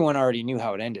when everyone already knew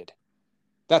how it ended?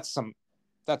 That's some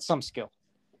skill.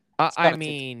 I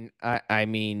mean,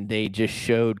 they just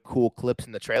showed cool clips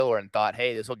in the trailer and thought,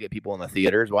 hey, this will get people in the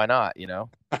theaters. Why not? Yeah.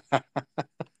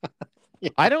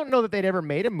 I don't know that they'd ever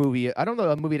made a movie. I don't know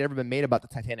a movie had ever been made about the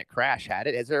Titanic crash. Had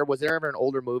it? Was there ever an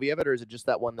older movie of it, or is it just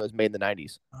that one that was made in the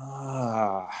 90s?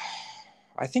 I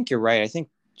think you're right. I think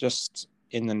just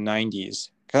in the 90s,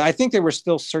 because I think they were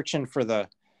still searching for the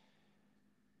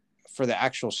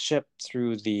actual ship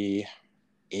through the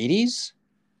 80s,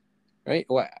 right?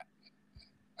 Well,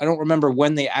 I don't remember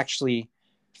when they actually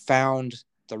found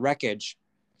the wreckage,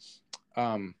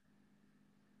 but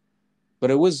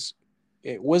it was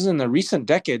in the recent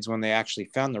decades when they actually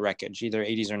found the wreckage, either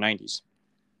 80s or 90s.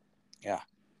 Yeah.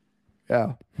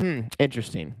 Oh,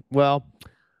 interesting. Well,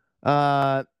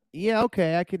 yeah,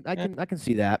 okay. I can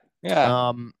see that.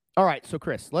 Yeah. All right. So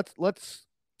Chris, let's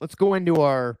go into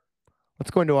our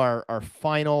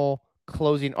final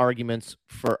closing arguments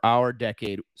for our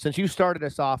decade. Since you started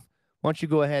us off, why don't you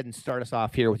go ahead and start us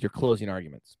off here with your closing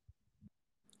arguments?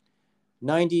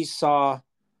 90s saw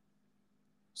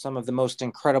some of the most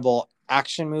incredible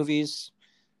action movies,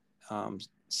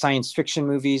 science fiction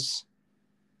movies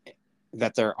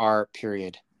that there are,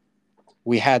 period.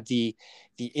 We had the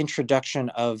introduction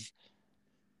of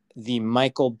the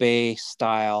Michael Bay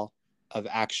style of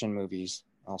action movies.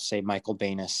 I'll say Michael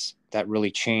Bayness. That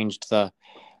really changed kind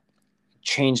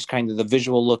of the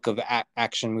visual look of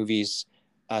action movies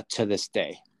to this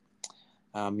day.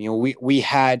 We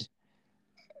had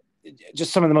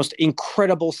just some of the most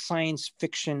incredible science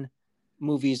fiction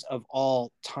movies of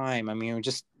all time. I mean,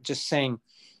 just saying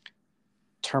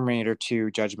Terminator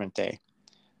 2, Judgment Day.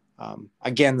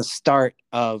 Again, the start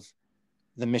of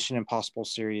the Mission Impossible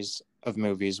series of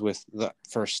movies with the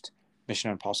first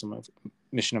Mission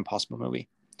Impossible movie.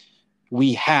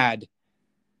 We had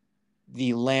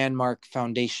the landmark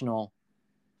foundational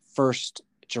first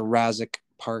Jurassic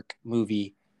Park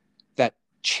movie that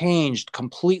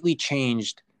completely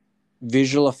changed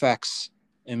visual effects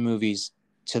in movies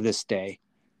to this day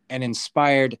and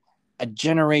inspired a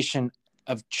generation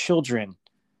of children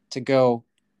to go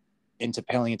into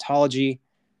paleontology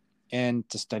and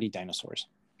to study dinosaurs.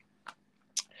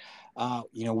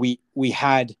 We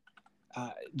had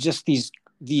just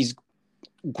these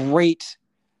great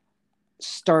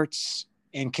starts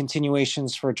and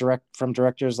continuations from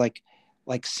directors like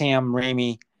Sam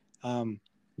Raimi,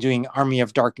 doing Army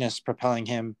of Darkness, propelling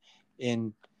him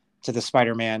into the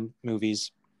Spider-Man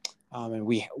movies, and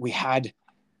we had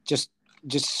just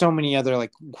so many other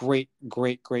like great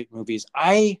movies.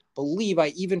 I believe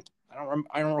I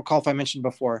don't recall if I mentioned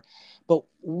before, but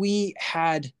we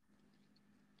had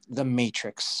The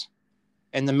Matrix,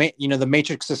 and the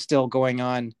Matrix is still going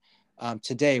on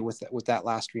today with that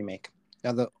last remake.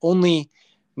 Now, the only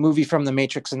movie from The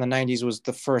Matrix in the 90s was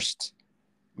the first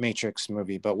Matrix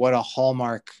movie, but what a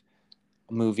hallmark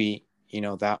movie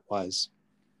that was.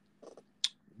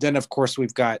 Then, of course,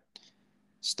 we've got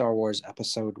Star Wars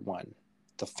Episode 1,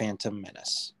 The Phantom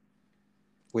Menace,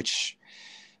 which,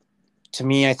 to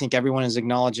me, I think everyone is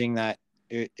acknowledging that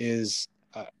it is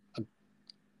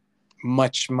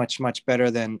much better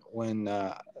than when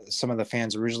some of the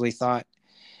fans originally thought.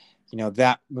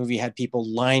 That movie had people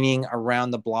lining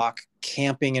around the block,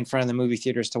 camping in front of the movie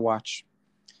theaters to watch.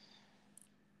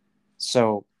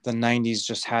 So the 90s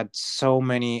just had so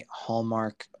many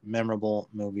hallmark, memorable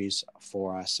movies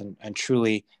for us, and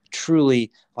truly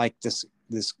like this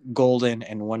golden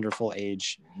and wonderful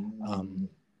age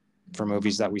for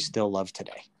movies that we still love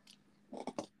today.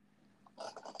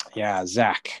 Yeah,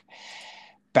 Zach,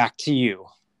 back to you.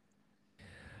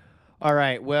 All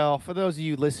right. Well, for those of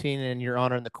you listening and your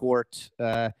honor in the court,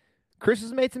 Chris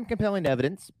has made some compelling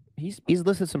evidence. He's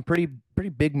listed some pretty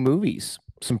big movies,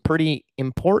 some pretty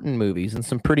important movies, and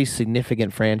some pretty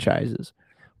significant franchises.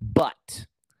 But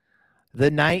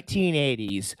the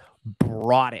 1980s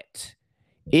brought it.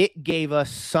 It gave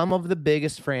us some of the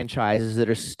biggest franchises that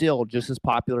are still just as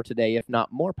popular today, if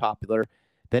not more popular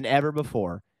than ever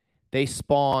before. They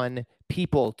spawn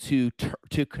people to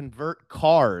convert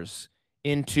cars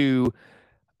into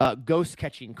ghost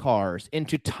catching cars,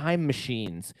 into time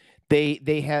machines.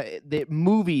 They have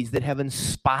movies that have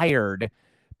inspired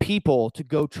people to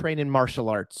go train in martial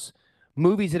arts,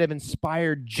 movies that have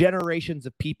inspired generations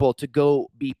of people to go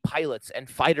be pilots and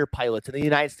fighter pilots in the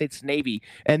United States Navy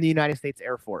and the United States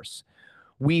Air Force.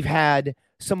 We've had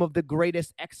some of the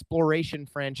greatest exploration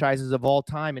franchises of all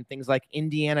time in things like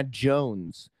Indiana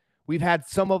Jones. We've had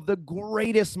some of the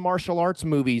greatest martial arts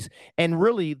movies, and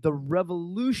really the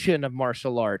revolution of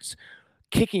martial arts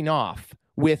kicking off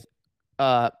with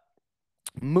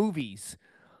movies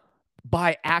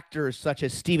by actors such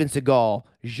as Steven Seagal,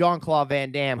 Jean-Claude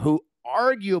Van Damme, who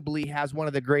arguably has one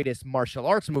of the greatest martial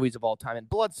arts movies of all time in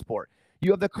Bloodsport.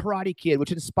 You have The Karate Kid,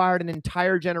 which inspired an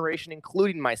entire generation,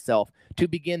 including myself, to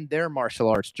begin their martial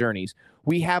arts journeys.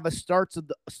 We have a start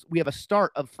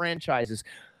of franchises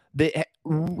that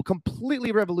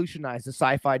completely revolutionized the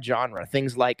sci-fi genre.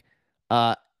 Things like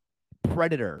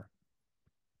Predator,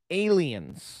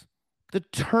 Aliens, The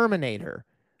Terminator,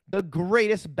 the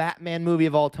greatest Batman movie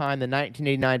of all time, the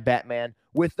 1989 Batman,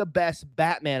 with the best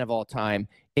Batman of all time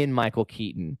in Michael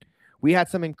Keaton. We had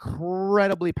some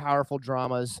incredibly powerful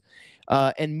dramas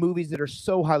and movies that are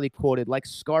so highly quoted, like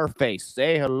Scarface,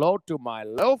 Say Hello to My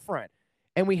Little Friend.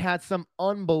 And we had some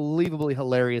unbelievably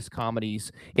hilarious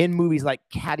comedies in movies like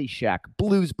Caddyshack,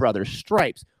 Blues Brothers,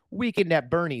 Stripes, Weekend at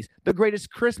Bernie's, the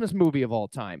greatest Christmas movie of all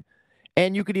time.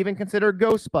 And you could even consider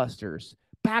Ghostbusters,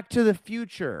 Back to the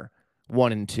Future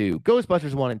 1 and 2,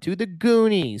 Ghostbusters 1 and 2, The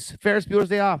Goonies, Ferris Bueller's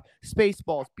Day Off,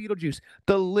 Spaceballs, Beetlejuice,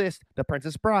 The List, The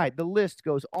Princess Bride. The list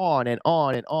goes on and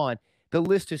on and on. The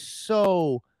list is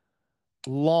so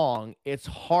long, it's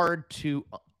hard to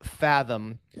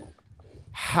fathom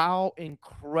how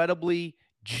incredibly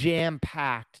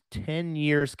jam-packed 10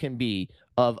 years can be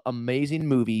of amazing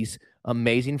movies,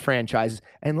 amazing franchises.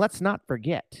 And let's not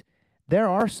forget, there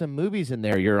are some movies in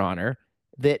there, Your Honor,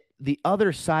 that the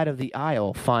other side of the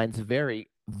aisle finds very,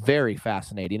 very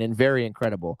fascinating and very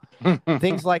incredible.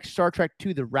 Things like Star Trek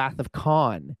II, The Wrath of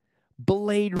Khan,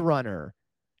 Blade Runner,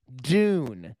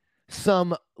 Dune,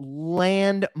 some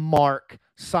landmark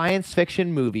science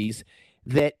fiction movies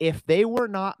that if they were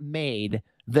not made,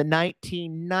 the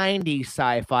 1990s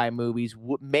sci-fi movies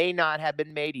may not have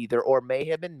been made either, or may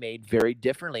have been made very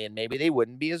differently, and maybe they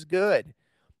wouldn't be as good.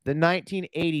 The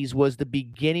 1980s was the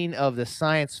beginning of the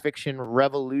science fiction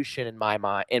revolution in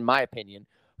my opinion,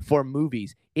 for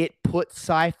movies. It put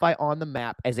sci-fi on the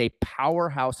map as a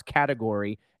powerhouse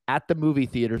category at the movie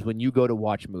theaters when you go to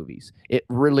watch movies. It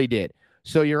really did.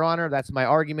 So, Your Honor, that's my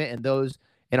argument, and those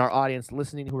in our audience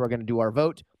listening who are going to do our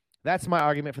vote, that's my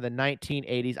argument for the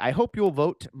 1980s. I hope you'll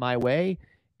vote my way.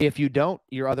 If you don't,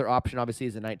 your other option obviously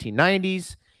is the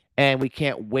 1990s, and we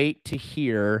can't wait to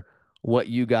hear what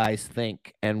you guys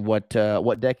think and what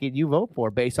decade you vote for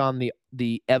based on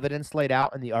the evidence laid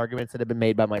out and the arguments that have been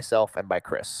made by myself and by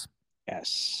Chris.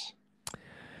 Yes.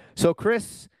 So,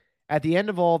 Chris, at the end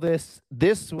of all this,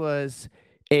 this was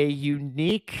a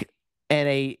unique and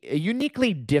a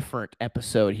uniquely different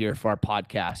episode here for our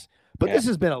podcast. But this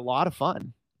has been a lot of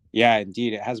fun. Yeah,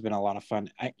 indeed. It has been a lot of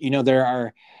fun.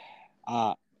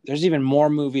 There's even more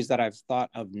movies that I've thought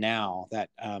of now that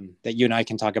you and I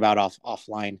can talk about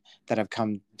offline that have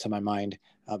come to my mind.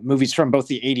 Movies from both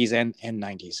the 80s and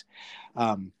 90s.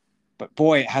 But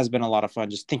boy, it has been a lot of fun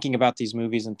just thinking about these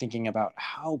movies and thinking about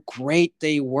how great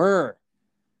they were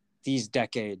these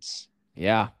decades.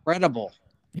 Yeah. Incredible.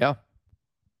 Yeah.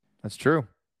 That's true.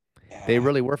 Yeah. They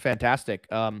really were fantastic.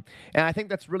 And I think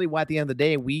that's really why at the end of the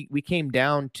day, we came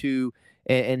down to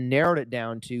and narrowed it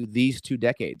down to these 2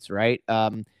 decades, right?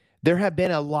 There have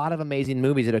been a lot of amazing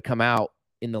movies that have come out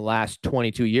in the last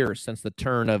 22 years since the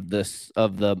turn of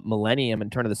the millennium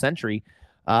and turn of the century,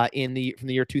 from the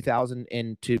year 2000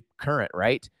 into current,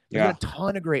 right? There's been a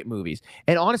ton of great movies.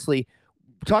 And honestly,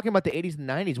 talking about the 80s and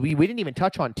 90s, we didn't even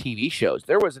touch on TV shows.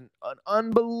 There was an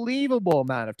unbelievable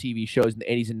amount of TV shows in the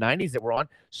 80s and 90s that were on.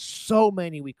 So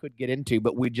many we could get into,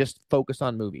 but we just focused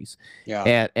on movies.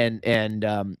 Yeah. And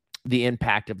the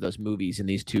impact of those movies in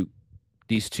these two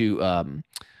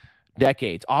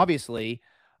decades. Obviously,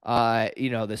 the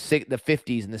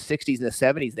 50s and the 60s and the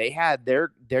 70s, they had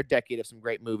their decade of some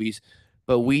great movies,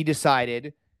 but we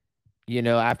decided,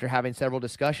 after having several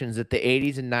discussions, that the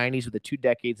 80s and 90s were the 2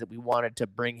 decades that we wanted to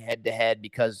bring head to head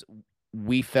because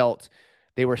we felt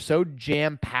they were so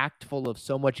jam-packed full of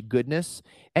so much goodness.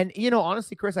 And,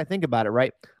 honestly, Chris, I think about it,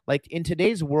 right? Like in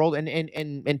today's world,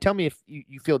 and tell me if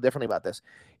you feel differently about this.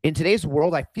 In today's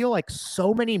world, I feel like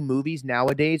so many movies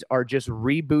nowadays are just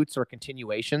reboots or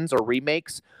continuations or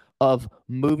remakes of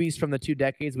movies from the 2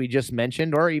 decades we just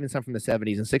mentioned, or even some from the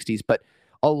 70s and 60s. But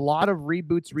a lot of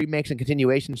reboots, remakes, and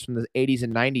continuations from the 80s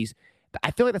and 90s.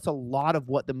 I feel like that's a lot of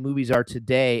what the movies are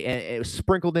today, and it was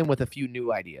sprinkled in with a few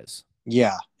new ideas.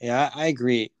 Yeah, I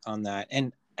agree on that,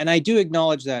 and I do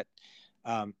acknowledge that.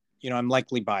 I'm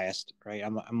likely biased, right?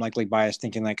 I'm likely biased,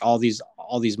 thinking like all these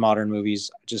modern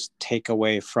movies just take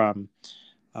away from,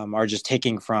 are just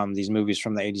taking from these movies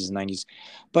from the 80s and 90s,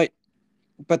 but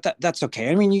that's okay.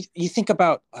 I mean, you think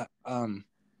about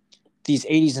these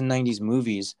 80s and 90s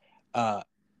movies.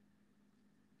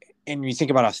 And you think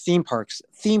about theme parks,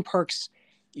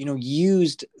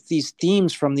 used these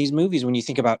themes from these movies. When you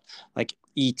think about like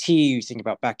E.T., you think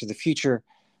about Back to the Future,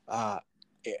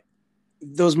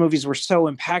 those movies were so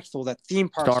impactful that theme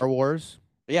parks. Star Wars.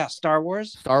 Yeah. Star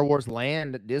Wars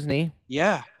Land at Disney.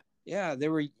 Yeah. They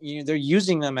were, they're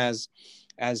using them as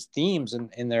themes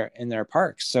in their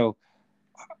parks. So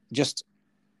just,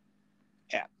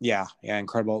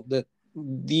 incredible.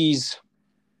 These,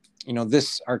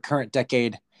 this, our current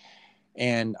decade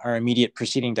and our immediate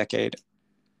preceding decade,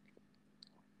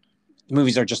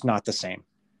 movies are just not the same.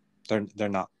 They're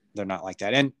not like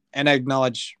that. And I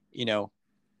acknowledge,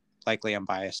 likely I'm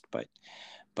biased, but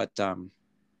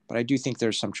I do think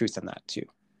there's some truth in that too.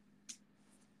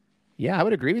 Yeah, I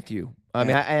would agree with you. I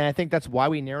mean, I think that's why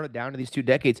we narrowed it down to these 2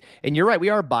 decades. And you're right, we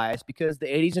are biased because the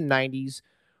 80s and 90s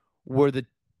were the,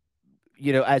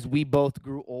 as we both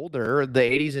grew older, the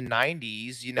 80s and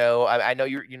 90s, I know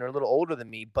you're a little older than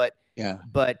me, but the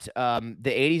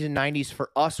 80s and 90s for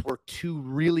us were 2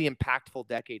 really impactful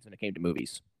decades when it came to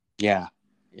movies. Yeah,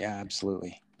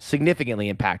 absolutely.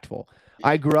 Significantly impactful.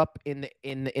 I grew up in the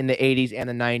 80s and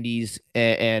the 90s,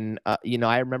 and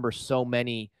I remember so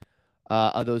many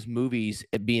of those movies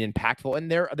being impactful.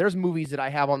 And there's movies that I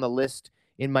have on the list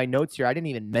in my notes here I didn't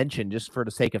even mention just for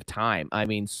the sake of time. I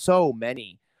mean, so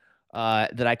many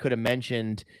that I could have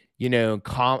mentioned.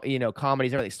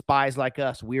 Comedies, everything. Spies Like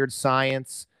Us, Weird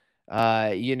Science.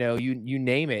 You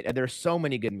name it. And there's so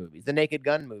many good movies. The Naked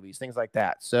Gun movies, things like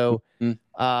that. So,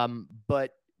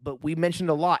 but we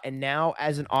mentioned a lot, and now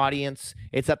as an audience,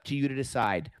 it's up to you to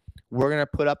decide. We're going to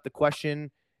put up the question,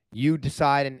 you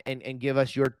decide and give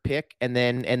us your pick, and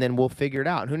then we'll figure it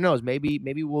out. And who knows?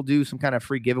 Maybe we'll do some kind of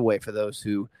free giveaway for those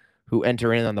who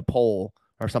enter in on the poll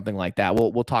or something like that.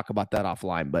 We'll talk about that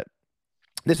offline. But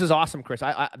this is awesome, Chris.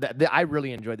 I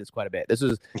really enjoyed this quite a bit. This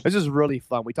is really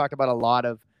fun. We talked about a lot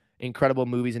of incredible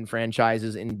movies and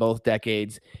franchises in both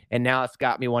decades, and now it's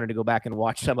got me wanting to go back and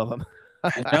watch some of them.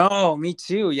 No, me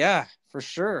too. Yeah, for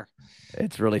sure.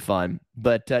 It's really fun.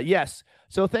 But yes,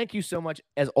 so thank you so much,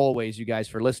 as always, you guys,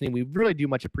 for listening. We really do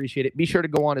much appreciate it. Be sure to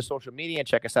go on to social media and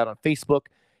check us out on Facebook,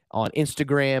 on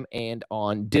Instagram, and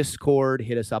on Discord.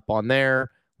 Hit us up on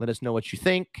there. Let us know what you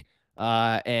think.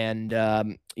 And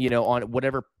on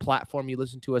whatever platform you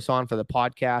listen to us on for the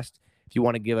podcast, if you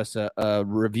want to give us a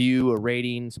review, a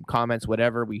rating, some comments,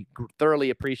 whatever, we thoroughly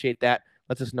appreciate that.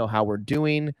 Let us know how we're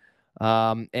doing.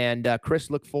 And Chris,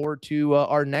 look forward to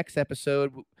our next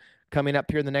episode coming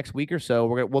up here in the next week or so.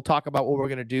 We'll talk about what we're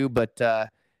going to do, but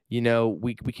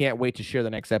we can't wait to share the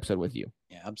next episode with you.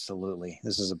 Yeah, absolutely.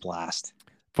 This is a blast.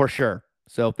 For sure.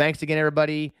 So thanks again,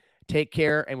 everybody. Take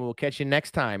care, and we'll catch you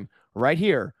next time right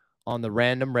here on the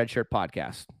Random Redshirt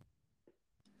Podcast.